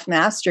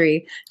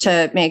self-mastery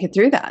to make it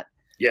through that.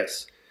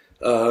 Yes.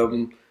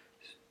 And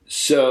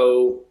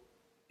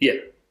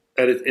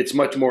it's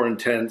much more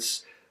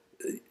intense.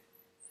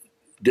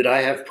 Did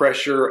I have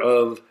pressure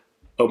of,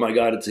 oh my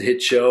God, it's a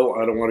hit show,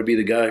 I don't want to be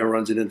the guy who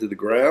runs it into the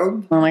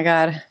ground? Oh my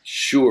God.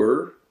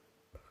 Sure,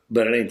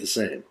 but it ain't the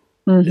same.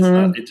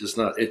 Mm-hmm. It's just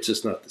not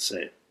the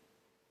same.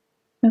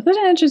 That's such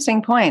an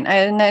interesting point.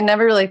 I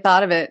never really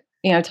thought of it,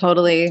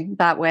 totally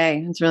that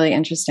way. It's really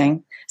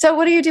interesting. So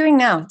what are you doing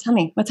now? Tell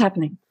me, what's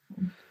happening?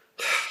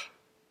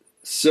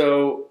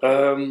 So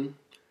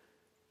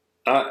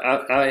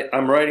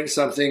I'm writing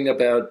something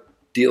about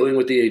dealing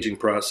with the aging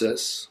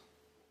process,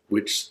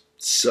 which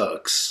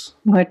sucks.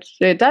 Which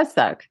it does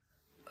suck.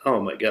 Oh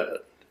my God,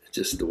 it's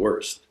just the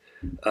worst.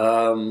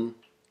 And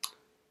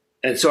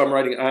so I'm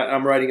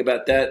writing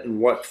about that and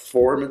what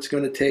form it's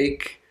going to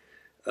take.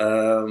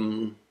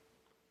 I'm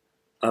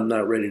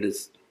not ready to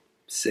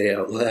say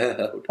out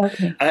loud.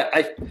 Okay.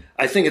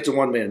 I think it's a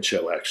one-man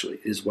show, actually,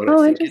 is what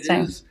I think it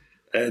is.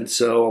 And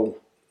so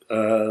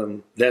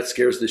that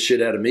scares the shit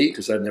out of me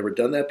because I've never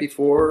done that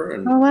before.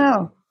 And, oh,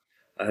 wow.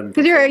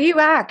 Because you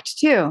act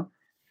too.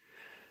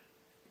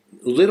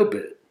 A little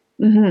bit.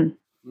 Mm-hmm.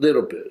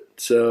 Little bit.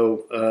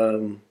 So,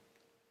 a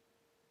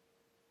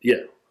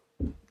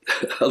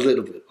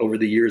little bit. Over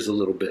the years, a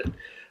little bit.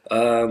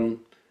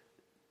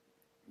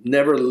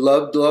 Never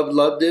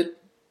loved it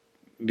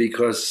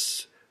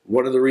because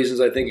one of the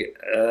reasons I think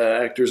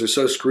actors are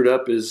so screwed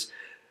up is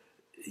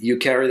you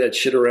carry that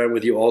shit around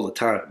with you all the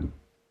time.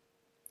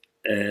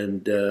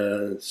 And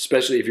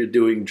especially if you're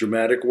doing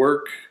dramatic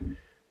work,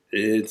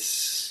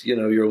 it's,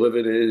 you're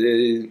living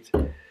it,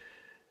 and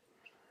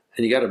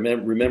you got to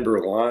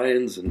remember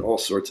lines and all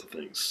sorts of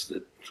things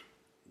that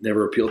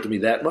never appealed to me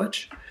that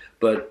much.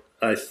 But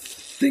I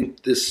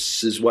think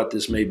this is what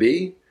this may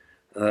be.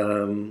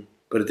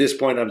 But at this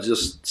point, I'm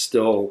just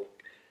still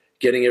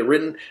getting it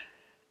written.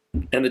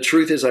 And the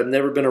truth is, I've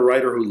never been a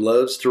writer who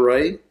loves to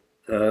write.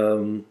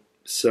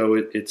 So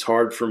it's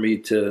hard for me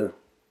to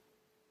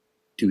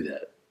do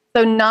that.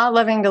 So not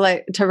loving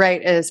to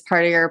write is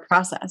part of your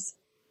process.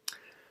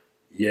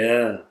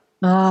 Yeah.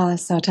 Oh,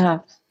 that's so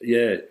tough.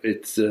 Yeah,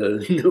 it's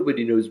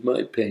nobody knows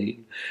my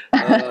pain.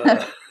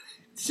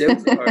 So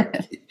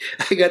hard.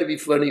 I got to be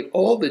funny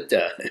all the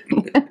time.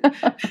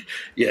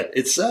 Yeah,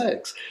 it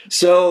sucks.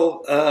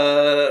 So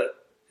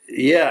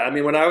I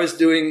mean, when I was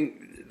doing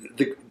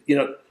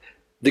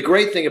the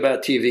great thing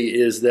about TV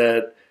is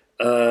that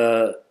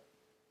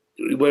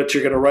what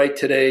you're going to write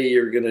today,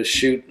 you're going to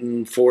shoot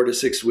in 4 to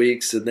 6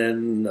 weeks, and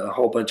then a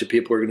whole bunch of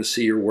people are going to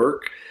see your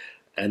work,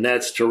 and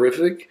that's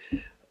terrific.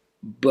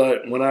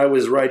 But when I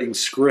was writing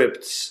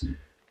scripts,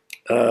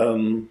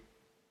 I'm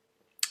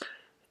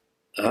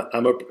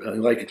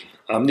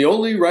the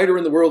only writer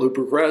in the world who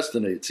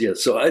procrastinates. Yeah.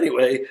 So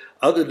anyway,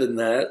 other than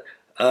that,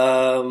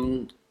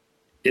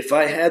 if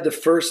I had the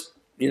first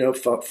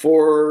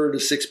 4 to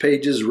 6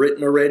 pages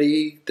written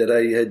already that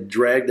I had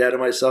dragged out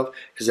of myself,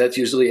 because that's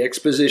usually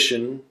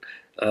exposition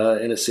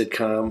in a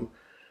sitcom,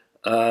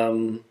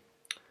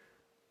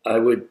 I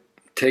would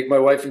take my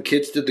wife and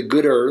kids to the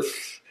Good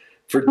Earth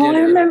for dinner.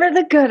 I remember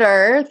the Good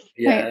Earth.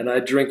 Yeah, and I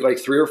drink like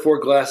 3 or 4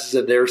 glasses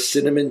of their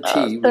cinnamon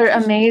tea. They're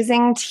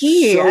amazing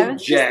tea. So I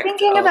was just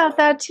thinking about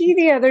that tea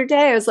the other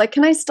day. I was like,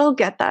 can I still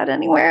get that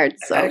anywhere?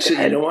 It's so Actually,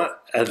 good. you know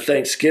what? At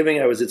Thanksgiving,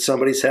 I was at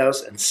somebody's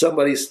house, and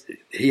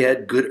he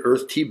had Good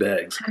Earth tea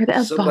bags.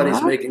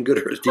 Somebody's making Good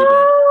Earth tea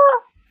bags.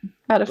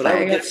 But I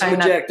would get so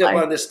jacked up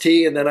on this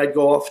tea, and then I'd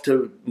go off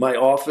to my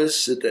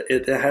office at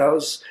the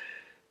house,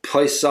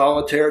 play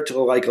solitaire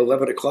till like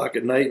 11 o'clock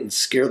at night and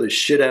scare the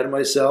shit out of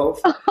myself.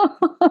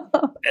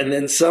 And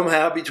then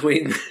somehow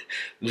between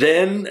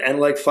then and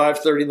like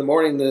 5:30 in the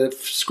morning, the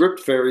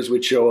script fairies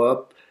would show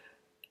up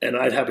and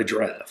I'd have a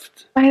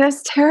draft. Right,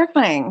 that's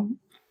terrifying.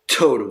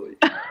 Totally.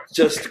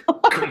 Just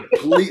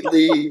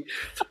completely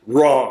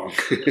wrong.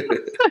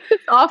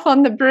 Off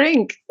on the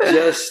brink.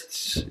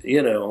 Just,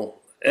 and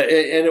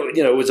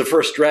it was a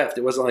first draft.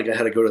 It wasn't like I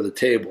had to go to the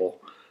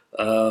table.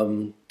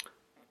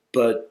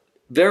 But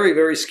very,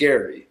 very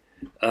scary.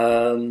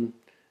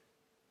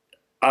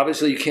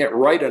 Obviously, you can't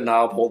write a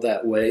novel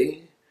that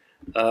way.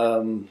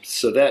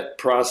 So that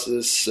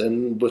process,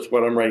 and with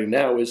what I'm writing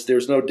now, is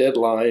there's no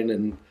deadline.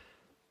 And,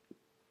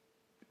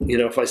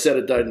 if I set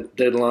a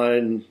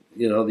deadline,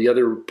 the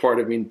other part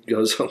of me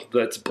goes, oh,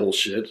 that's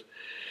bullshit.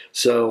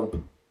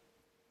 So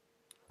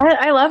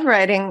I love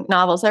writing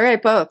novels. I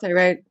write both. I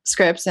write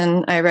scripts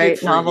and I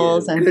write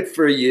novels. And good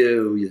for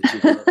you.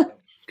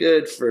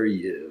 Good for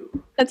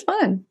you. It's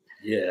fun.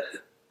 Yeah.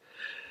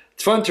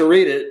 It's fun to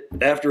read it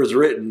after it's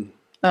written.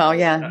 Oh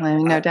yeah,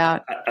 no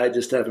doubt. I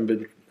just haven't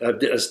been.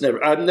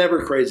 I'm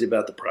never crazy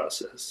about the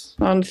process.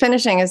 Well,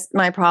 finishing is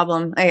my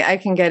problem. I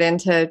can get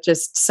into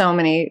just so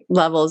many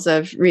levels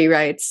of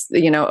rewrites,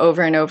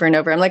 over and over and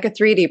over. I'm like a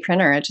 3D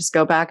printer. I just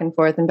go back and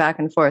forth and back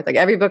and forth. Like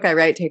every book I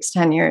write takes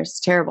 10 years. It's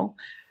terrible.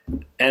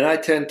 And I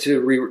tend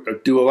to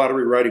do a lot of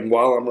rewriting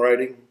while I'm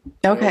writing.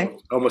 Okay.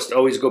 Almost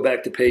always go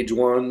back to page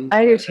 1.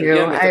 I do too.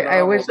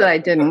 I wish that I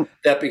didn't.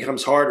 That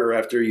becomes harder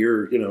after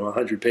you're,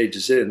 100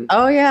 pages in.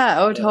 Oh yeah.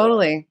 Oh,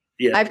 totally.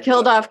 Yeah. I've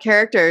killed off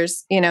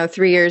characters,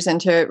 3 years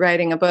into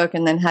writing a book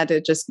and then had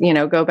to just,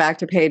 go back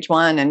to page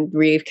 1 and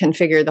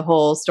reconfigure the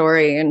whole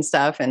story and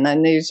stuff. And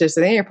then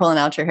then you're pulling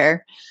out your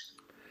hair.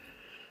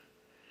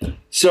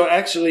 So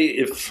actually,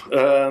 if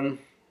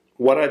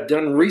what I've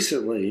done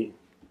recently,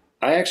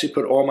 I actually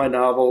put all my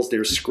novels,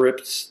 their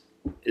scripts,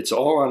 it's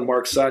all on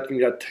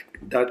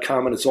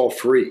marcsotkin.com and it's all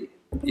free.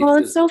 Well,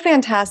 it's so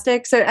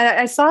fantastic. So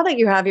I saw that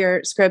you have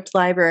your script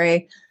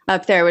library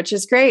up there, which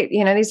is great.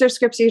 These are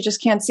scripts you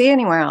just can't see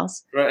anywhere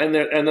else. Right, and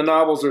the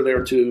novels are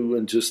there too.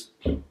 And just,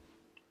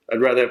 I'd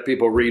rather have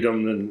people read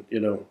them than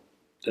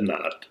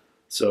not.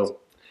 So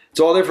it's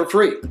all there for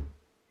free.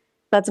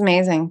 That's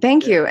amazing.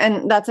 Thank you.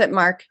 And that's at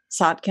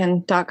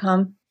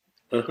marcsotkin.com.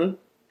 Uh-huh.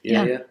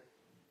 Yeah.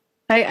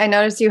 I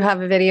noticed you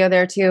have a video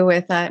there too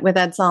with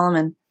Ed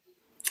Solomon.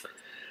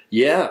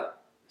 Yeah.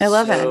 I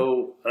love it.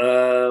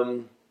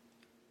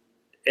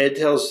 Ed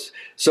tells,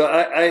 so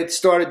I had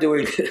started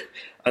doing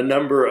a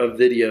number of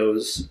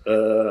videos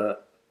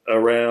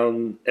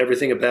around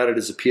everything about it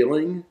is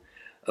appealing,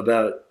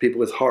 about people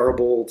with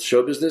horrible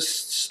show business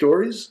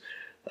stories.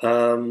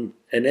 And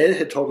Ed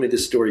had told me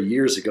this story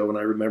years ago and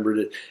I remembered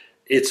it.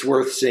 It's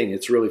worth seeing.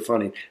 It's really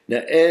funny.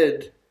 Now,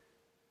 Ed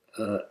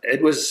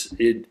was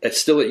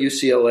still at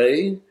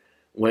UCLA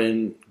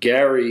when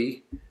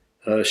Gary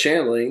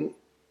Shandling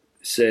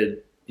said,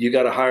 you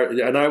got to hire,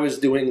 and I was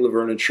doing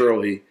Laverne and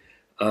Shirley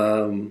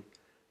on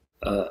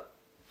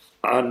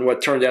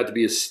what turned out to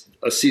be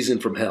a season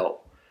from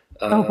hell.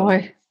 Oh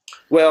boy.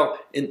 Well,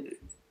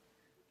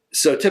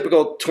 so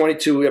typical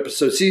 22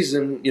 episode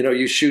season,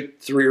 you shoot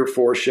 3 or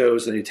 4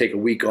 shows, then you take a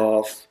week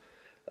off,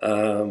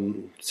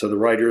 so the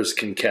writers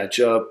can catch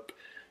up.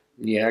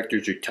 The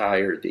actors are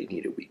tired; they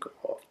need a week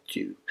off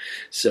too.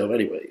 So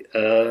anyway,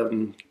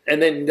 and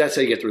then that's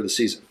how you get through the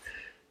season.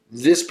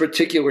 This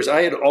particular,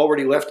 I had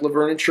already left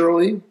Laverne and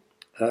Shirley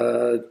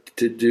to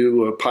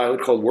do a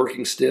pilot called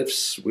Working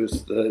Stiffs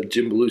with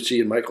Jim Belushi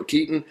and Michael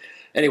Keaton.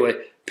 Anyway,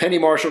 Penny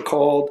Marshall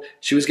called.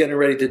 She was getting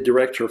ready to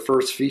direct her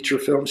first feature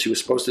film. She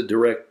was supposed to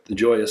direct The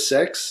Joy of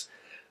Sex.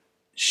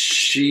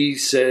 She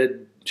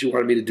said she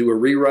wanted me to do a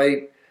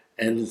rewrite,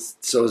 and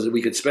so that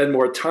we could spend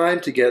more time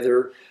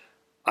together,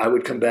 I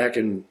would come back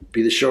and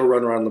be the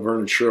showrunner on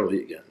Laverne and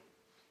Shirley again.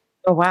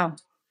 Oh, wow.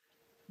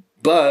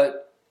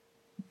 But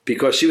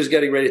because she was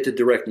getting ready to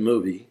direct the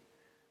movie,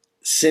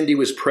 Cindy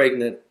was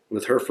pregnant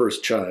with her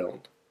first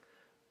child.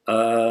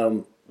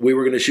 We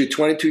were going to shoot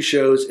 22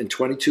 shows in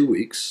 22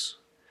 weeks.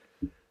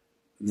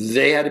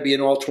 They had to be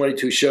in all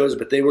 22 shows,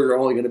 but they were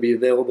only going to be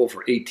available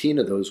for 18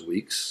 of those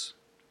weeks.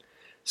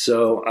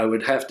 So I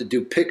would have to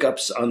do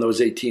pickups on those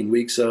 18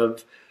 weeks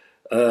of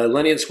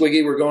Lenny and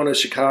Squiggy were going to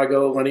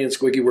Chicago. Lenny and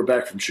Squiggy were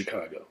back from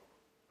Chicago.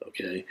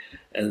 Okay.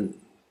 And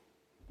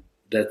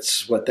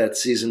that's what that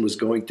season was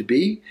going to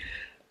be.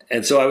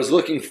 And so I was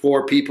looking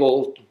for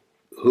people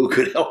who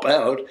could help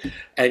out.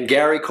 And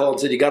Gary called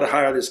and said, you got to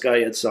hire this guy,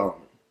 Ed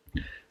Solomon.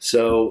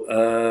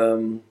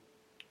 So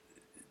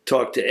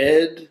talked to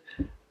Ed,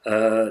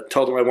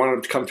 told him I wanted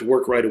him to come to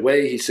work right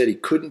away. He said he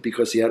couldn't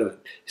because he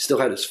still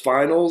had his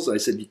finals. I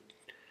said,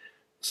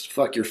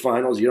 fuck your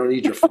finals. You don't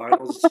need your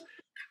finals.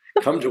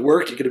 Come to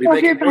work. You're going to be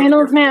making your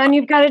finals, man.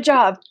 You've got a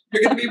job.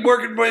 You're going to be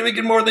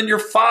making more than your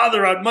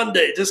father on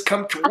Monday. Just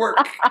come to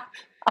work.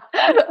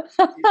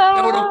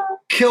 That would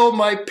kill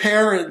my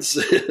parents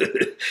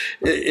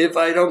if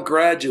I don't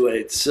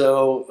graduate.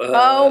 So,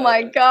 oh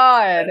my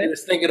God. He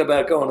was thinking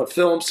about going to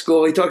film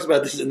school. He talks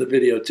about this in the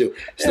video too.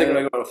 He's thinking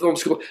about going to film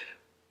school.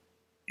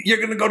 You're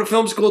going to go to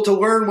film school to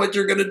learn what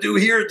you're going to do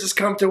here. Just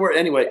come to work.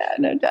 Anyway,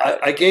 no doubt.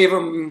 I gave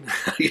him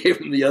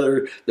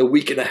the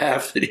week and a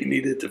half that he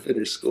needed to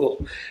finish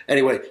school.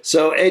 Anyway,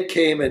 so Ed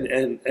came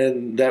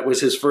and that was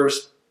his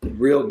first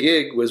real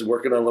gig, was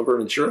working on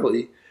Laverne and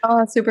Shirley. Oh,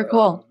 that's super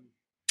cool.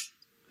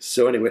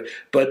 So anyway,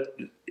 but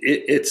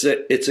it's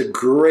a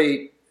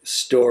great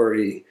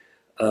story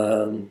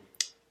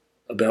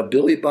about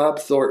Billy Bob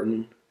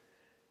Thornton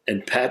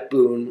and Pat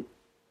Boone,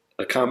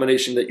 a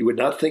combination that you would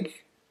not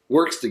think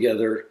works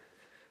together.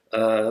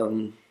 Yeah,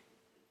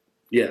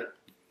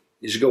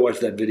 you should go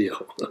watch that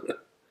video.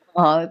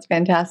 Oh, that's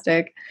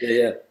fantastic.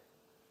 Yeah.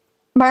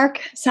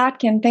 Marc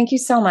Sotkin, thank you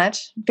so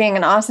much for being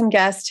an awesome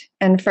guest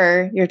and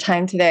for your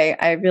time today.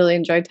 I really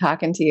enjoyed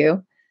talking to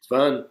you. It's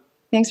fun.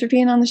 Thanks for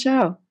being on the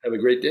show. Have a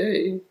great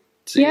day.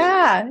 See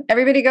you.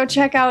 Everybody go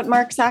check out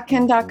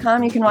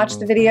marcsotkin.com. You can watch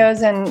the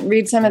videos and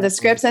read some of the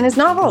scripts and his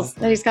novels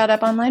that he's got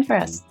up online for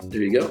us.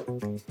 There you go.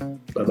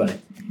 Bye-bye.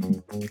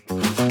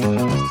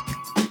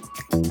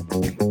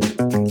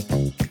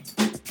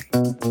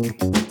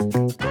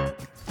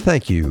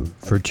 Thank you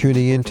for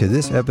tuning in to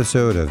this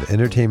episode of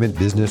Entertainment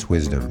Business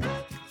Wisdom.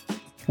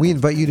 We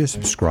invite you to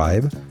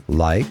subscribe,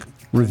 like,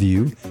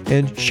 review,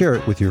 and share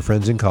it with your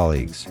friends and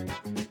colleagues.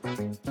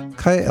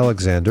 Kaya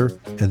Alexander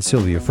and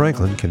Sylvia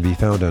Franklin can be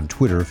found on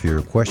Twitter for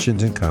your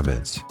questions and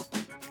comments.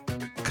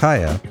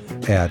 Kaya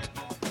at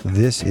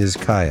This Is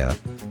Kaya,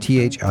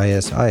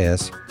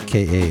 THISISKAIA,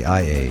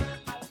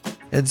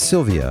 and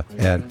Sylvia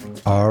at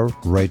R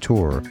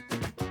Writeur,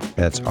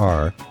 that's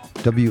RWRITEUR.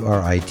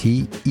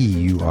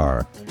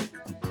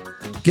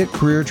 Get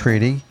career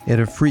training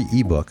and a free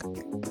ebook,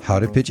 How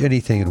to Pitch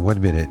Anything in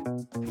 1 Minute,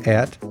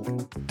 at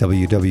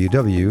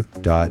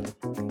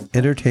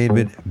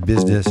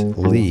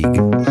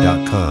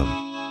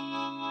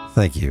www.entertainmentbusinessleague.com.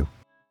 Thank you.